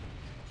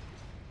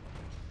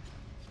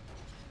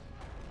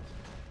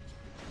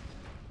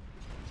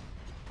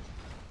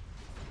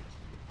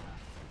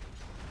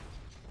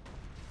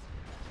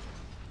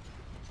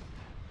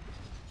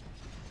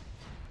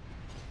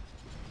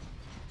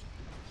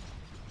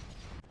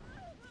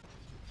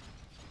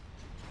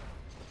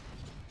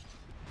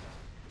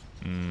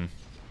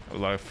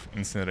 Life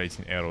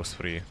incinerating arrows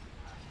free.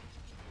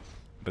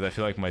 But I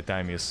feel like my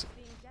time is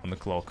on the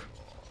clock.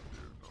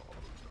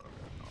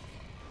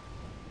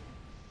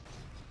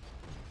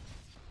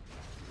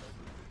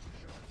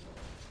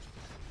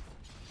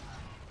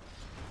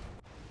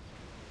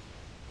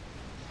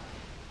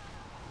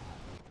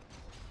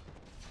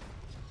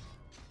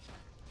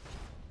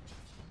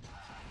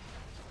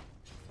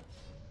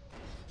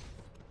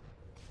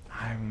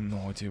 I have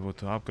no idea what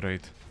to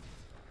upgrade.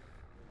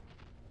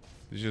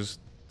 They just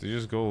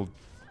go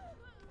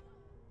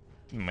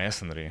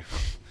masonry.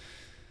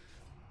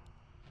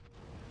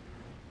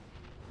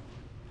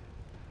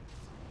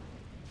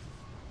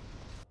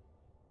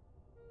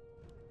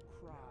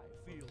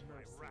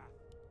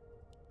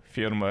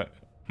 Fear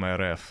my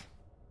wrath.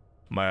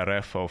 My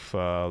wrath of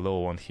low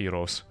one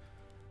heroes.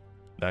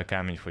 They're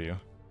coming for you.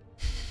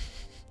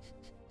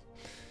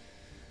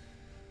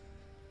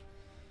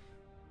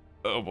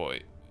 Oh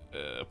boy.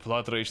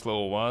 Blood Rage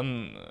level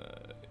 1.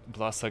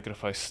 Blood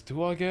Sacrifice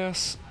 2, I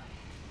guess.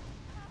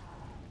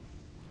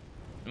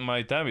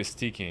 My time is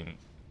ticking.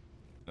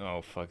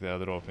 Oh fuck, they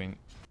are dropping.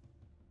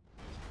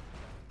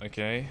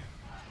 Okay.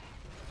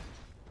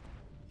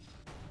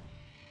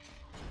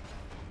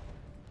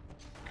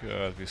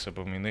 God, these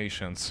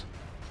abominations.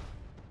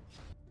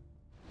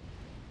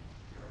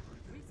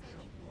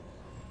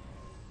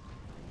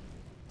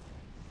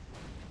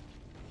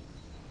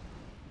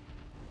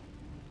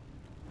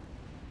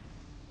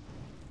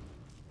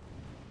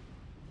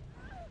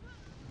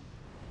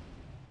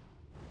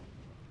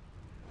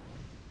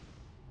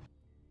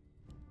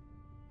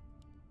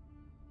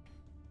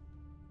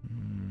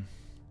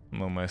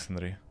 No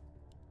masonry.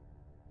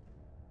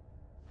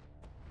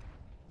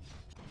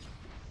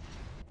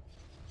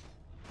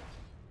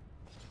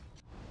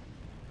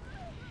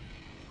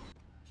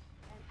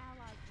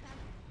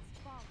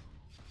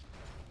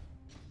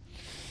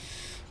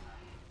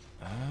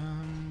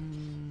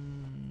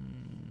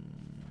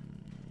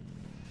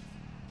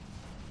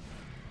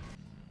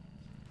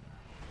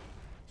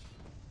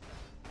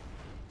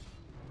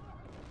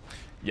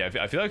 Yeah,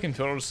 I feel like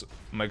Infernals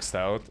maxed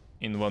out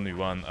in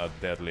 1v1 are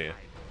deadly.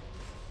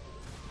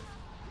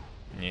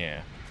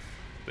 Yeah.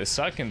 They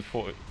suck in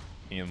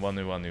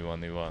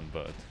 1v1,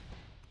 but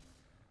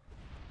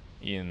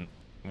in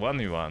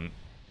 1v1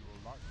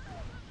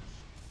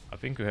 I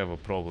think we have a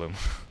problem.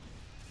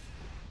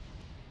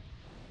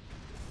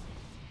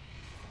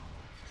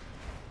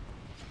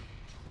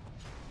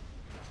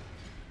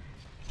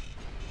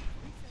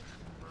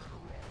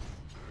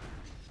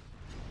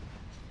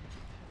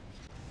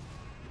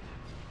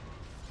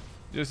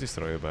 Just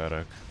destroy a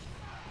barrack.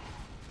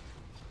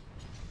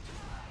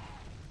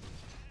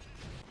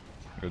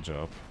 Good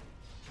job.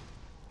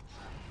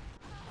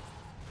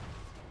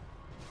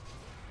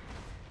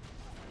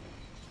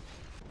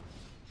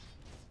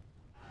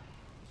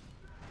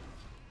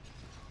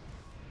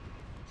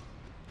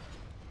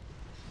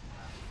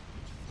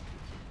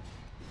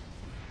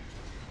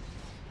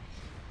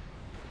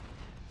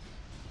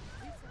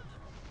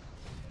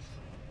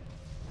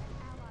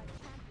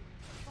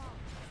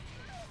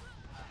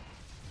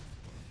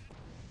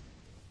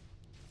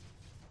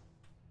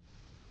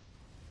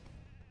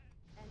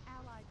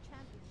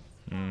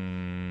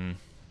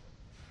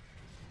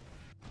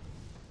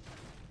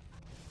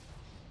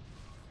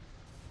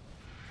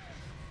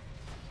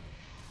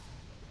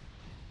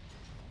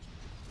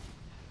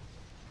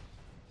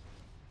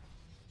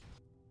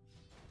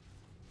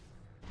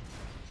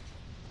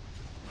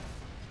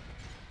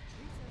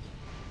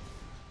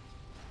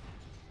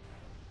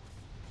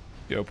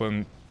 You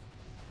open,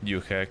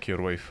 you hack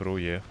your way through,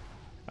 yeah.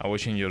 I'm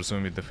watching your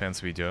zoom with defense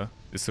video.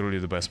 It's really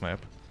the best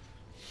map.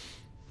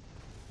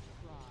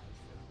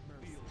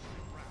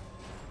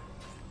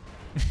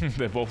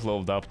 They both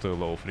leveled up to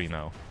level 3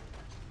 now.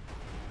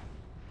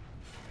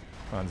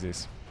 What's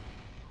this?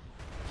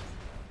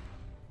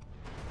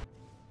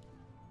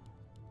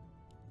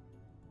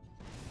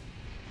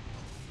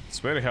 It's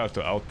very hard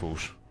to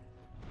outpush.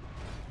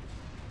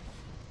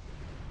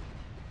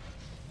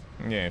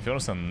 Yeah,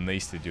 Inferno's a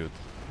nasty dude.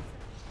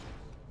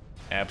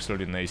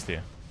 Absolutely nasty.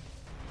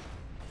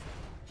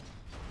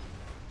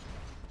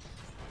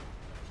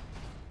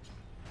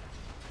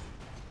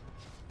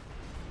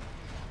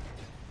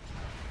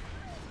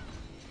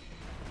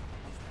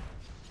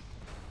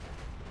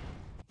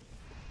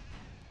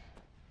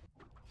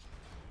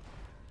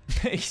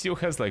 He still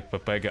has like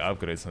Pepega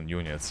upgrades on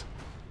units.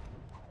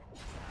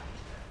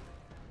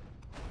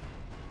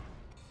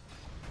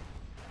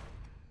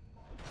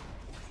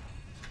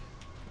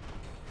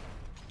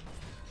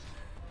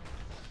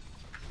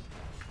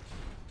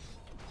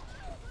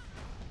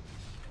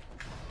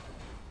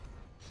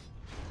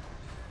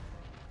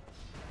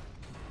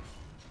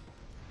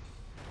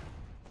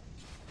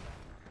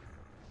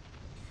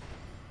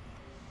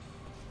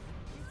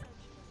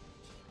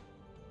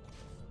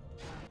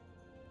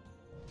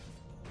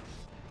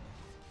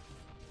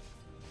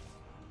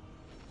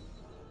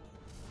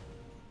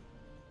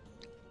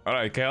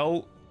 Alright,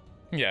 Cal.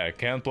 Yeah,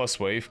 can plus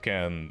wave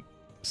can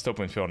stop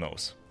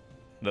Infernos.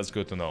 That's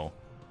good to know.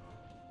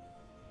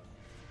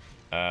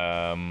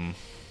 I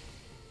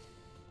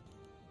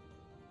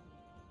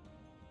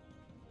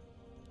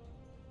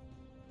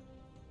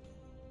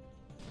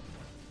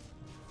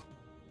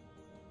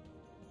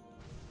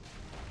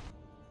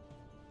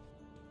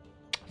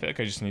feel like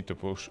I just need to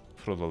push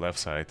through the left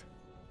side.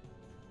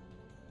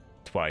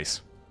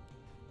 Twice.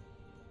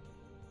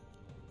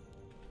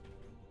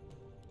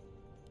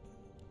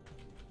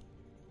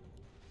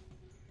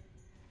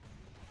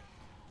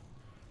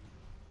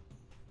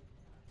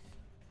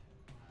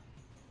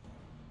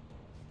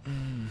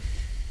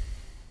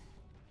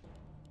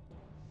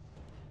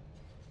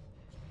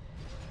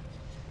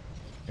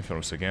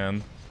 Infernos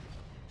again.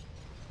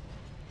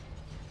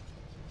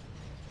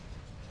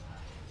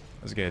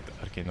 Let's get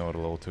Arcane Aura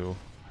level 2.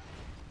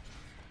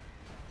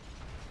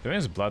 The thing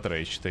is, Blood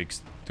Rage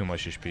takes too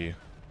much HP.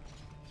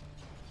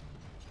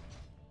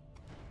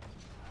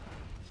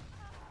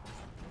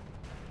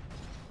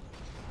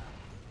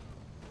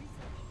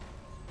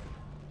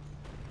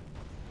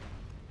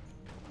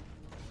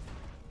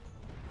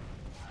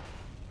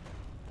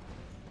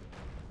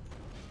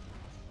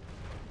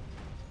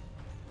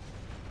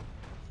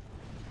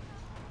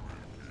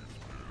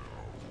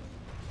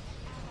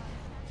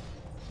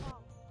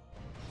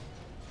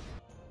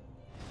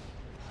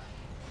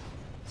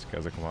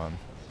 Kazakh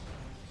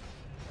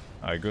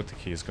I good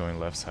he's going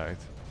left side.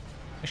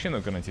 Actually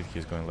not guaranteed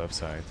he's going left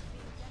side.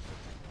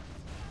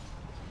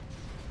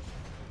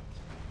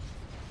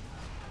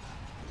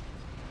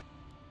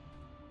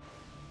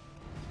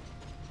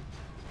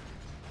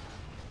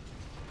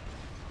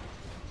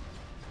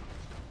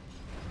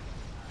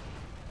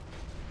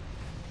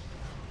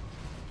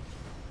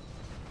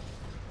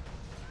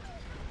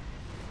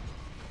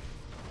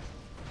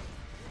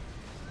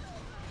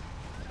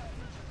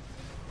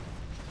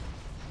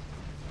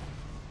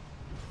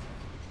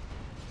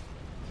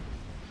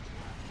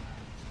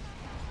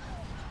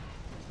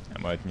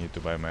 Might need to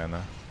buy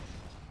mana.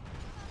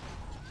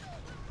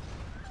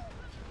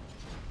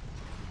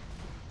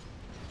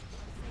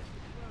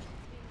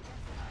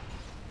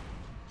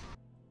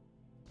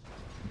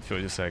 In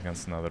 30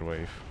 seconds, another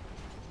wave.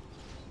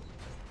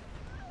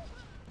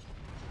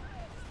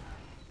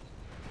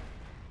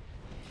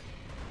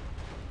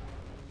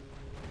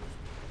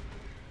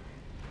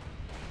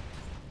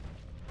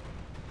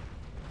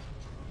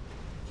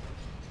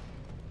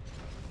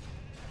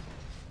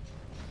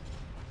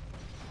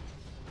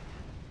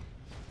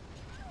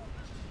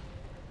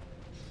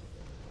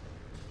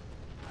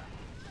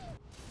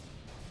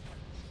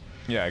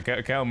 Yeah,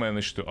 Cal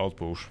managed to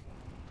outpush,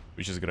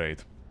 which is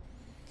great.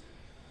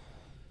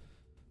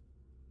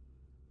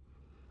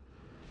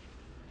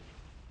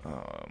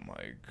 Oh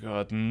my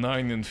god,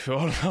 9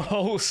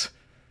 Infernos!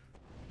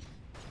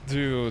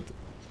 Dude,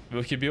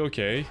 will he be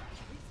okay?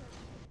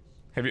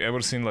 Have you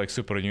ever seen like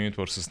Super Unit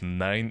versus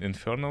 9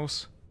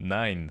 Infernos?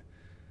 9.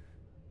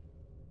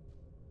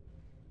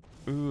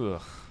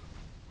 Ugh.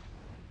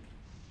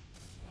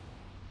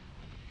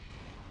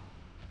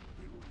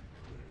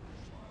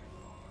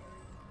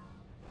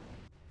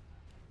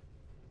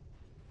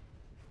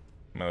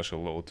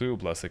 Martial level 2,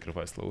 Blood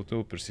Sacrifice level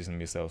 2, Persistent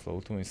Missiles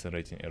level 2,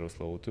 Incinerating Arrows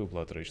level 2,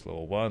 Blood Rage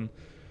level 1,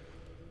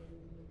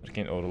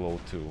 Arcane Aura level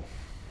 2.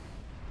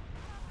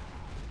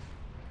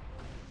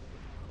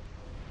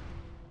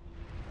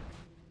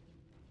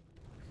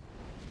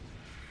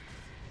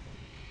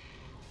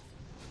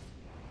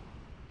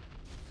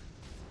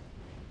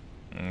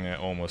 Yeah,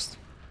 almost.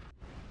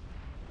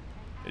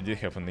 It did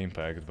have an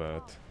impact,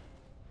 but...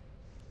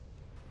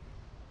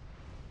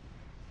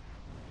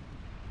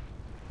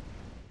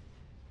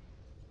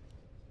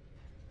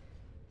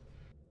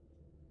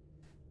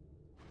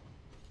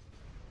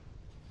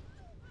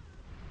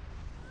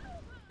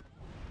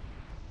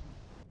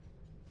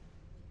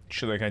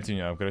 Should I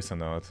continue upgrades or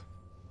not?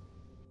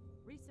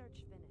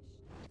 Research finished.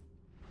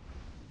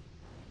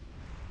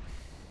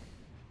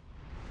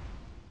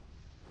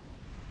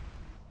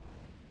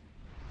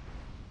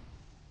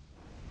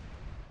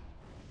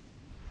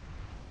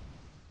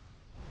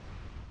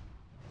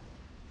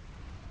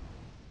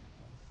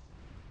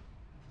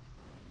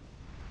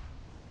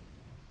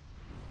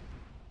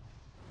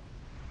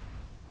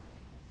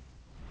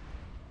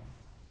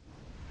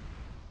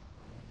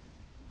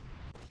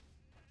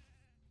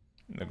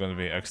 They're gonna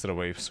be extra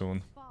wave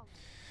soon. Fallen.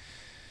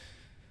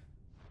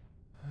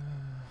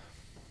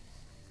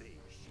 They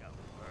shall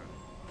burn.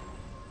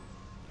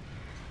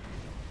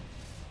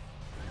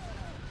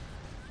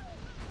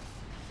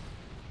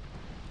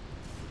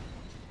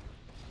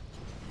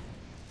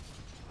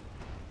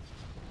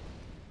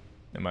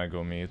 They might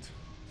go mid.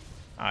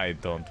 I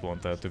don't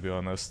want that, to be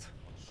honest.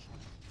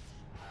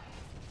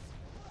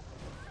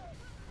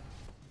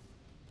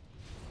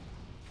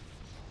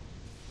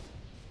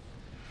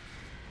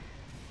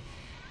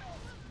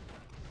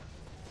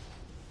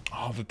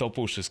 Oh, the top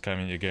push is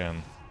coming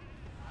again.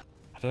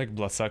 I feel like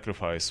Blood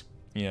Sacrifice.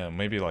 Yeah,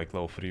 maybe like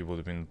low 3 would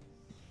have been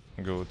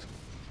good.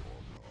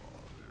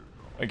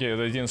 Okay,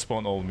 they didn't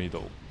spawn all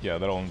middle. Yeah,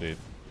 they're only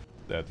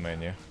that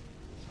many.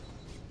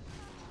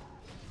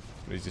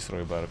 Please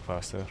destroy Barrack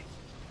faster.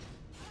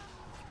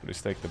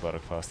 Please take the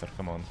Barrack faster,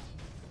 come on.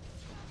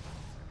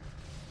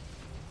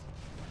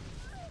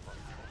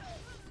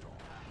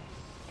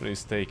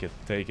 Please take it,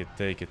 take it,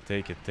 take it,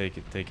 take it, take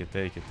it, take it,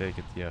 take it, take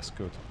it. Yes,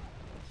 good.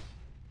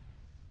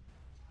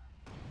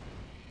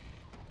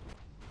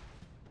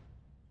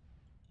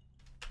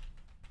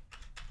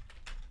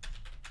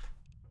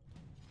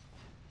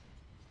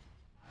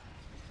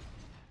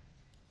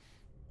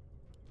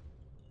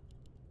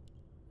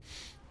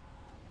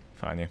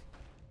 Funny.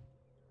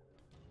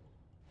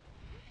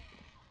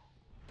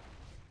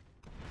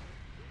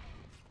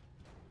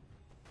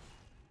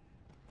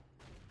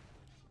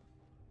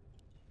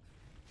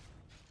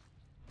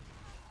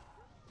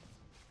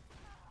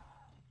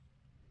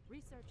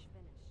 Research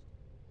finished.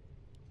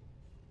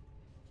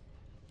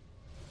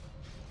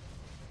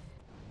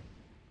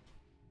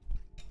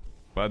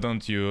 Why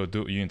don't you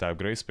do unit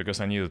upgrades?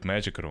 Because I needed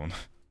magic rune.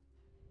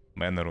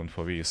 Mana rune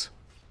for these.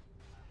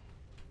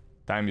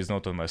 Time is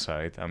not on my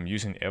side. I'm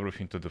using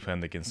everything to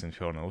defend against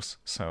Infernos,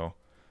 so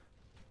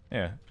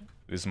yeah,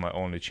 this is my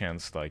only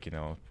chance, like, you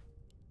know,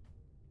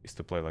 is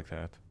to play like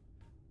that.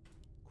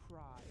 Cry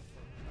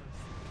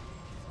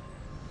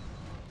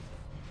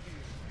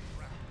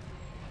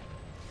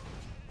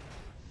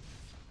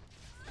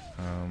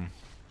for mercy.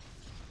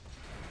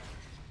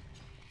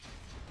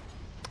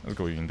 Let's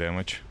go in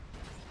damage.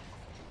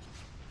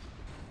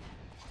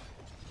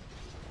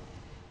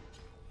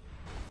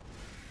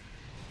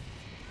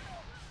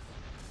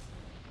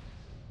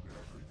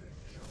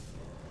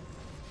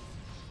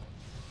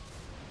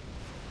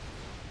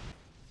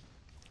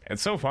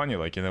 It's so funny,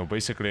 like, you know,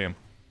 basically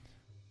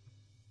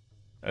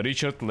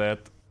Richard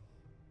let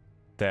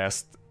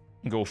test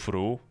go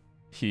through.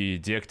 He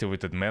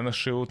deactivated mana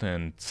shield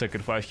and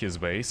sacrificed his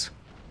base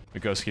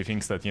because he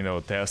thinks that, you know,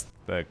 test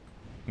like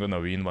gonna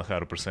win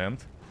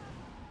 100%.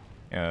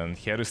 And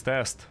here is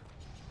test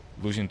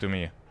losing to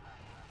me.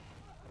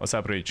 What's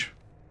up, Rich?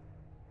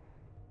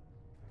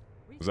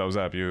 What's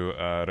up? You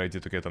ready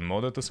to get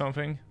unmodded or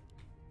something?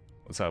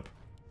 What's up,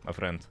 my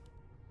friend?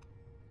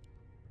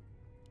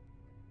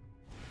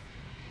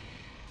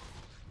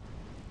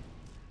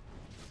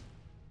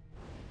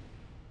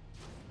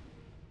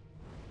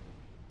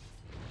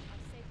 Our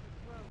sacred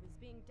grove is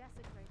being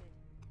desecrated.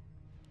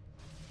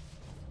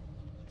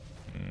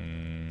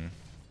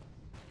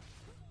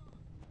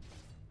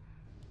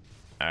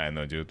 I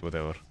know, dude,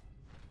 whatever.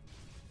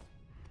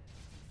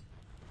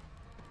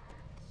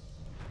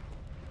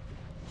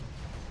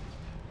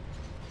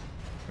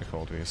 We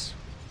hold this.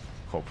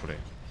 Hopefully.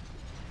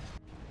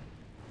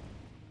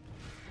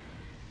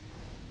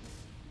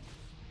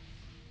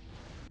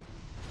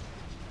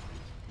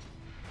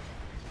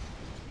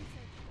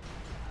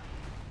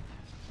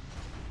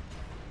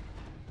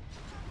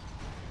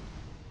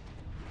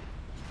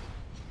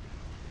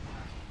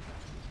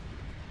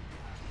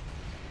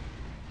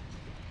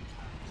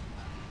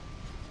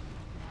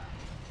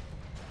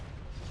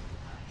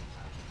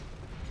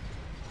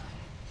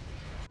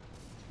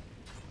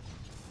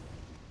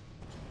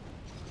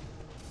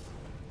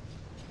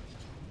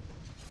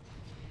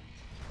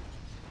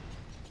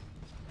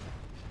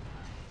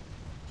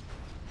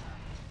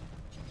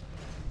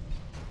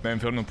 The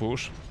Inferno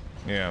push?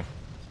 Yeah.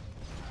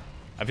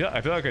 I feel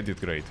like I did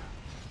great.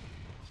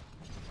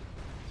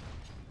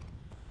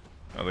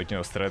 Like, you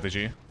know,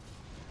 strategy.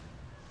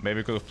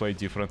 Maybe could have played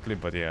differently,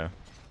 but yeah.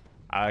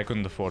 I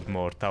couldn't afford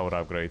more tower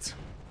upgrades.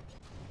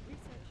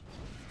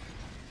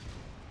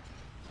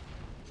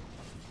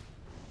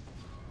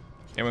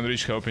 Even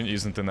Rich helping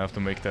isn't enough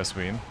to make Tess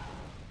win. An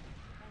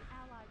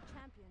allied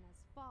champion has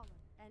fallen.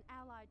 An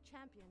allied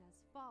champion has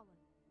fallen.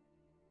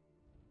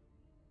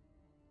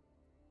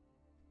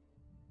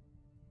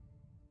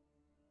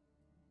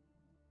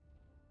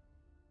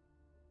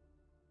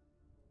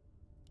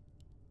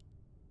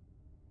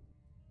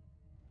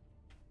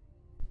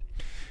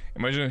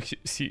 Imagine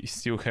he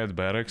still had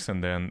barracks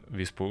and then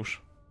this push.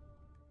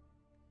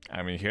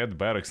 I mean, he had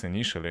barracks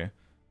initially,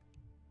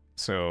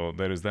 so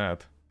there is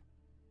that.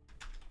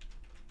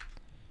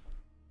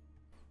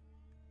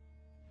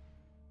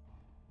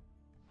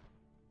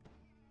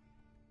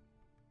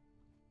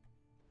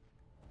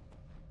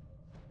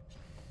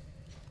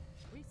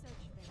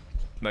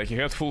 Like, he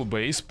had full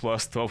base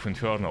plus 12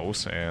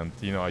 Infernos, and,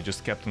 you know, I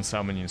just kept on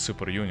summoning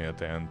super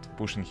unit and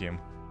pushing him.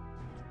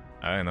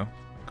 I don't know.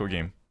 Cool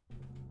game.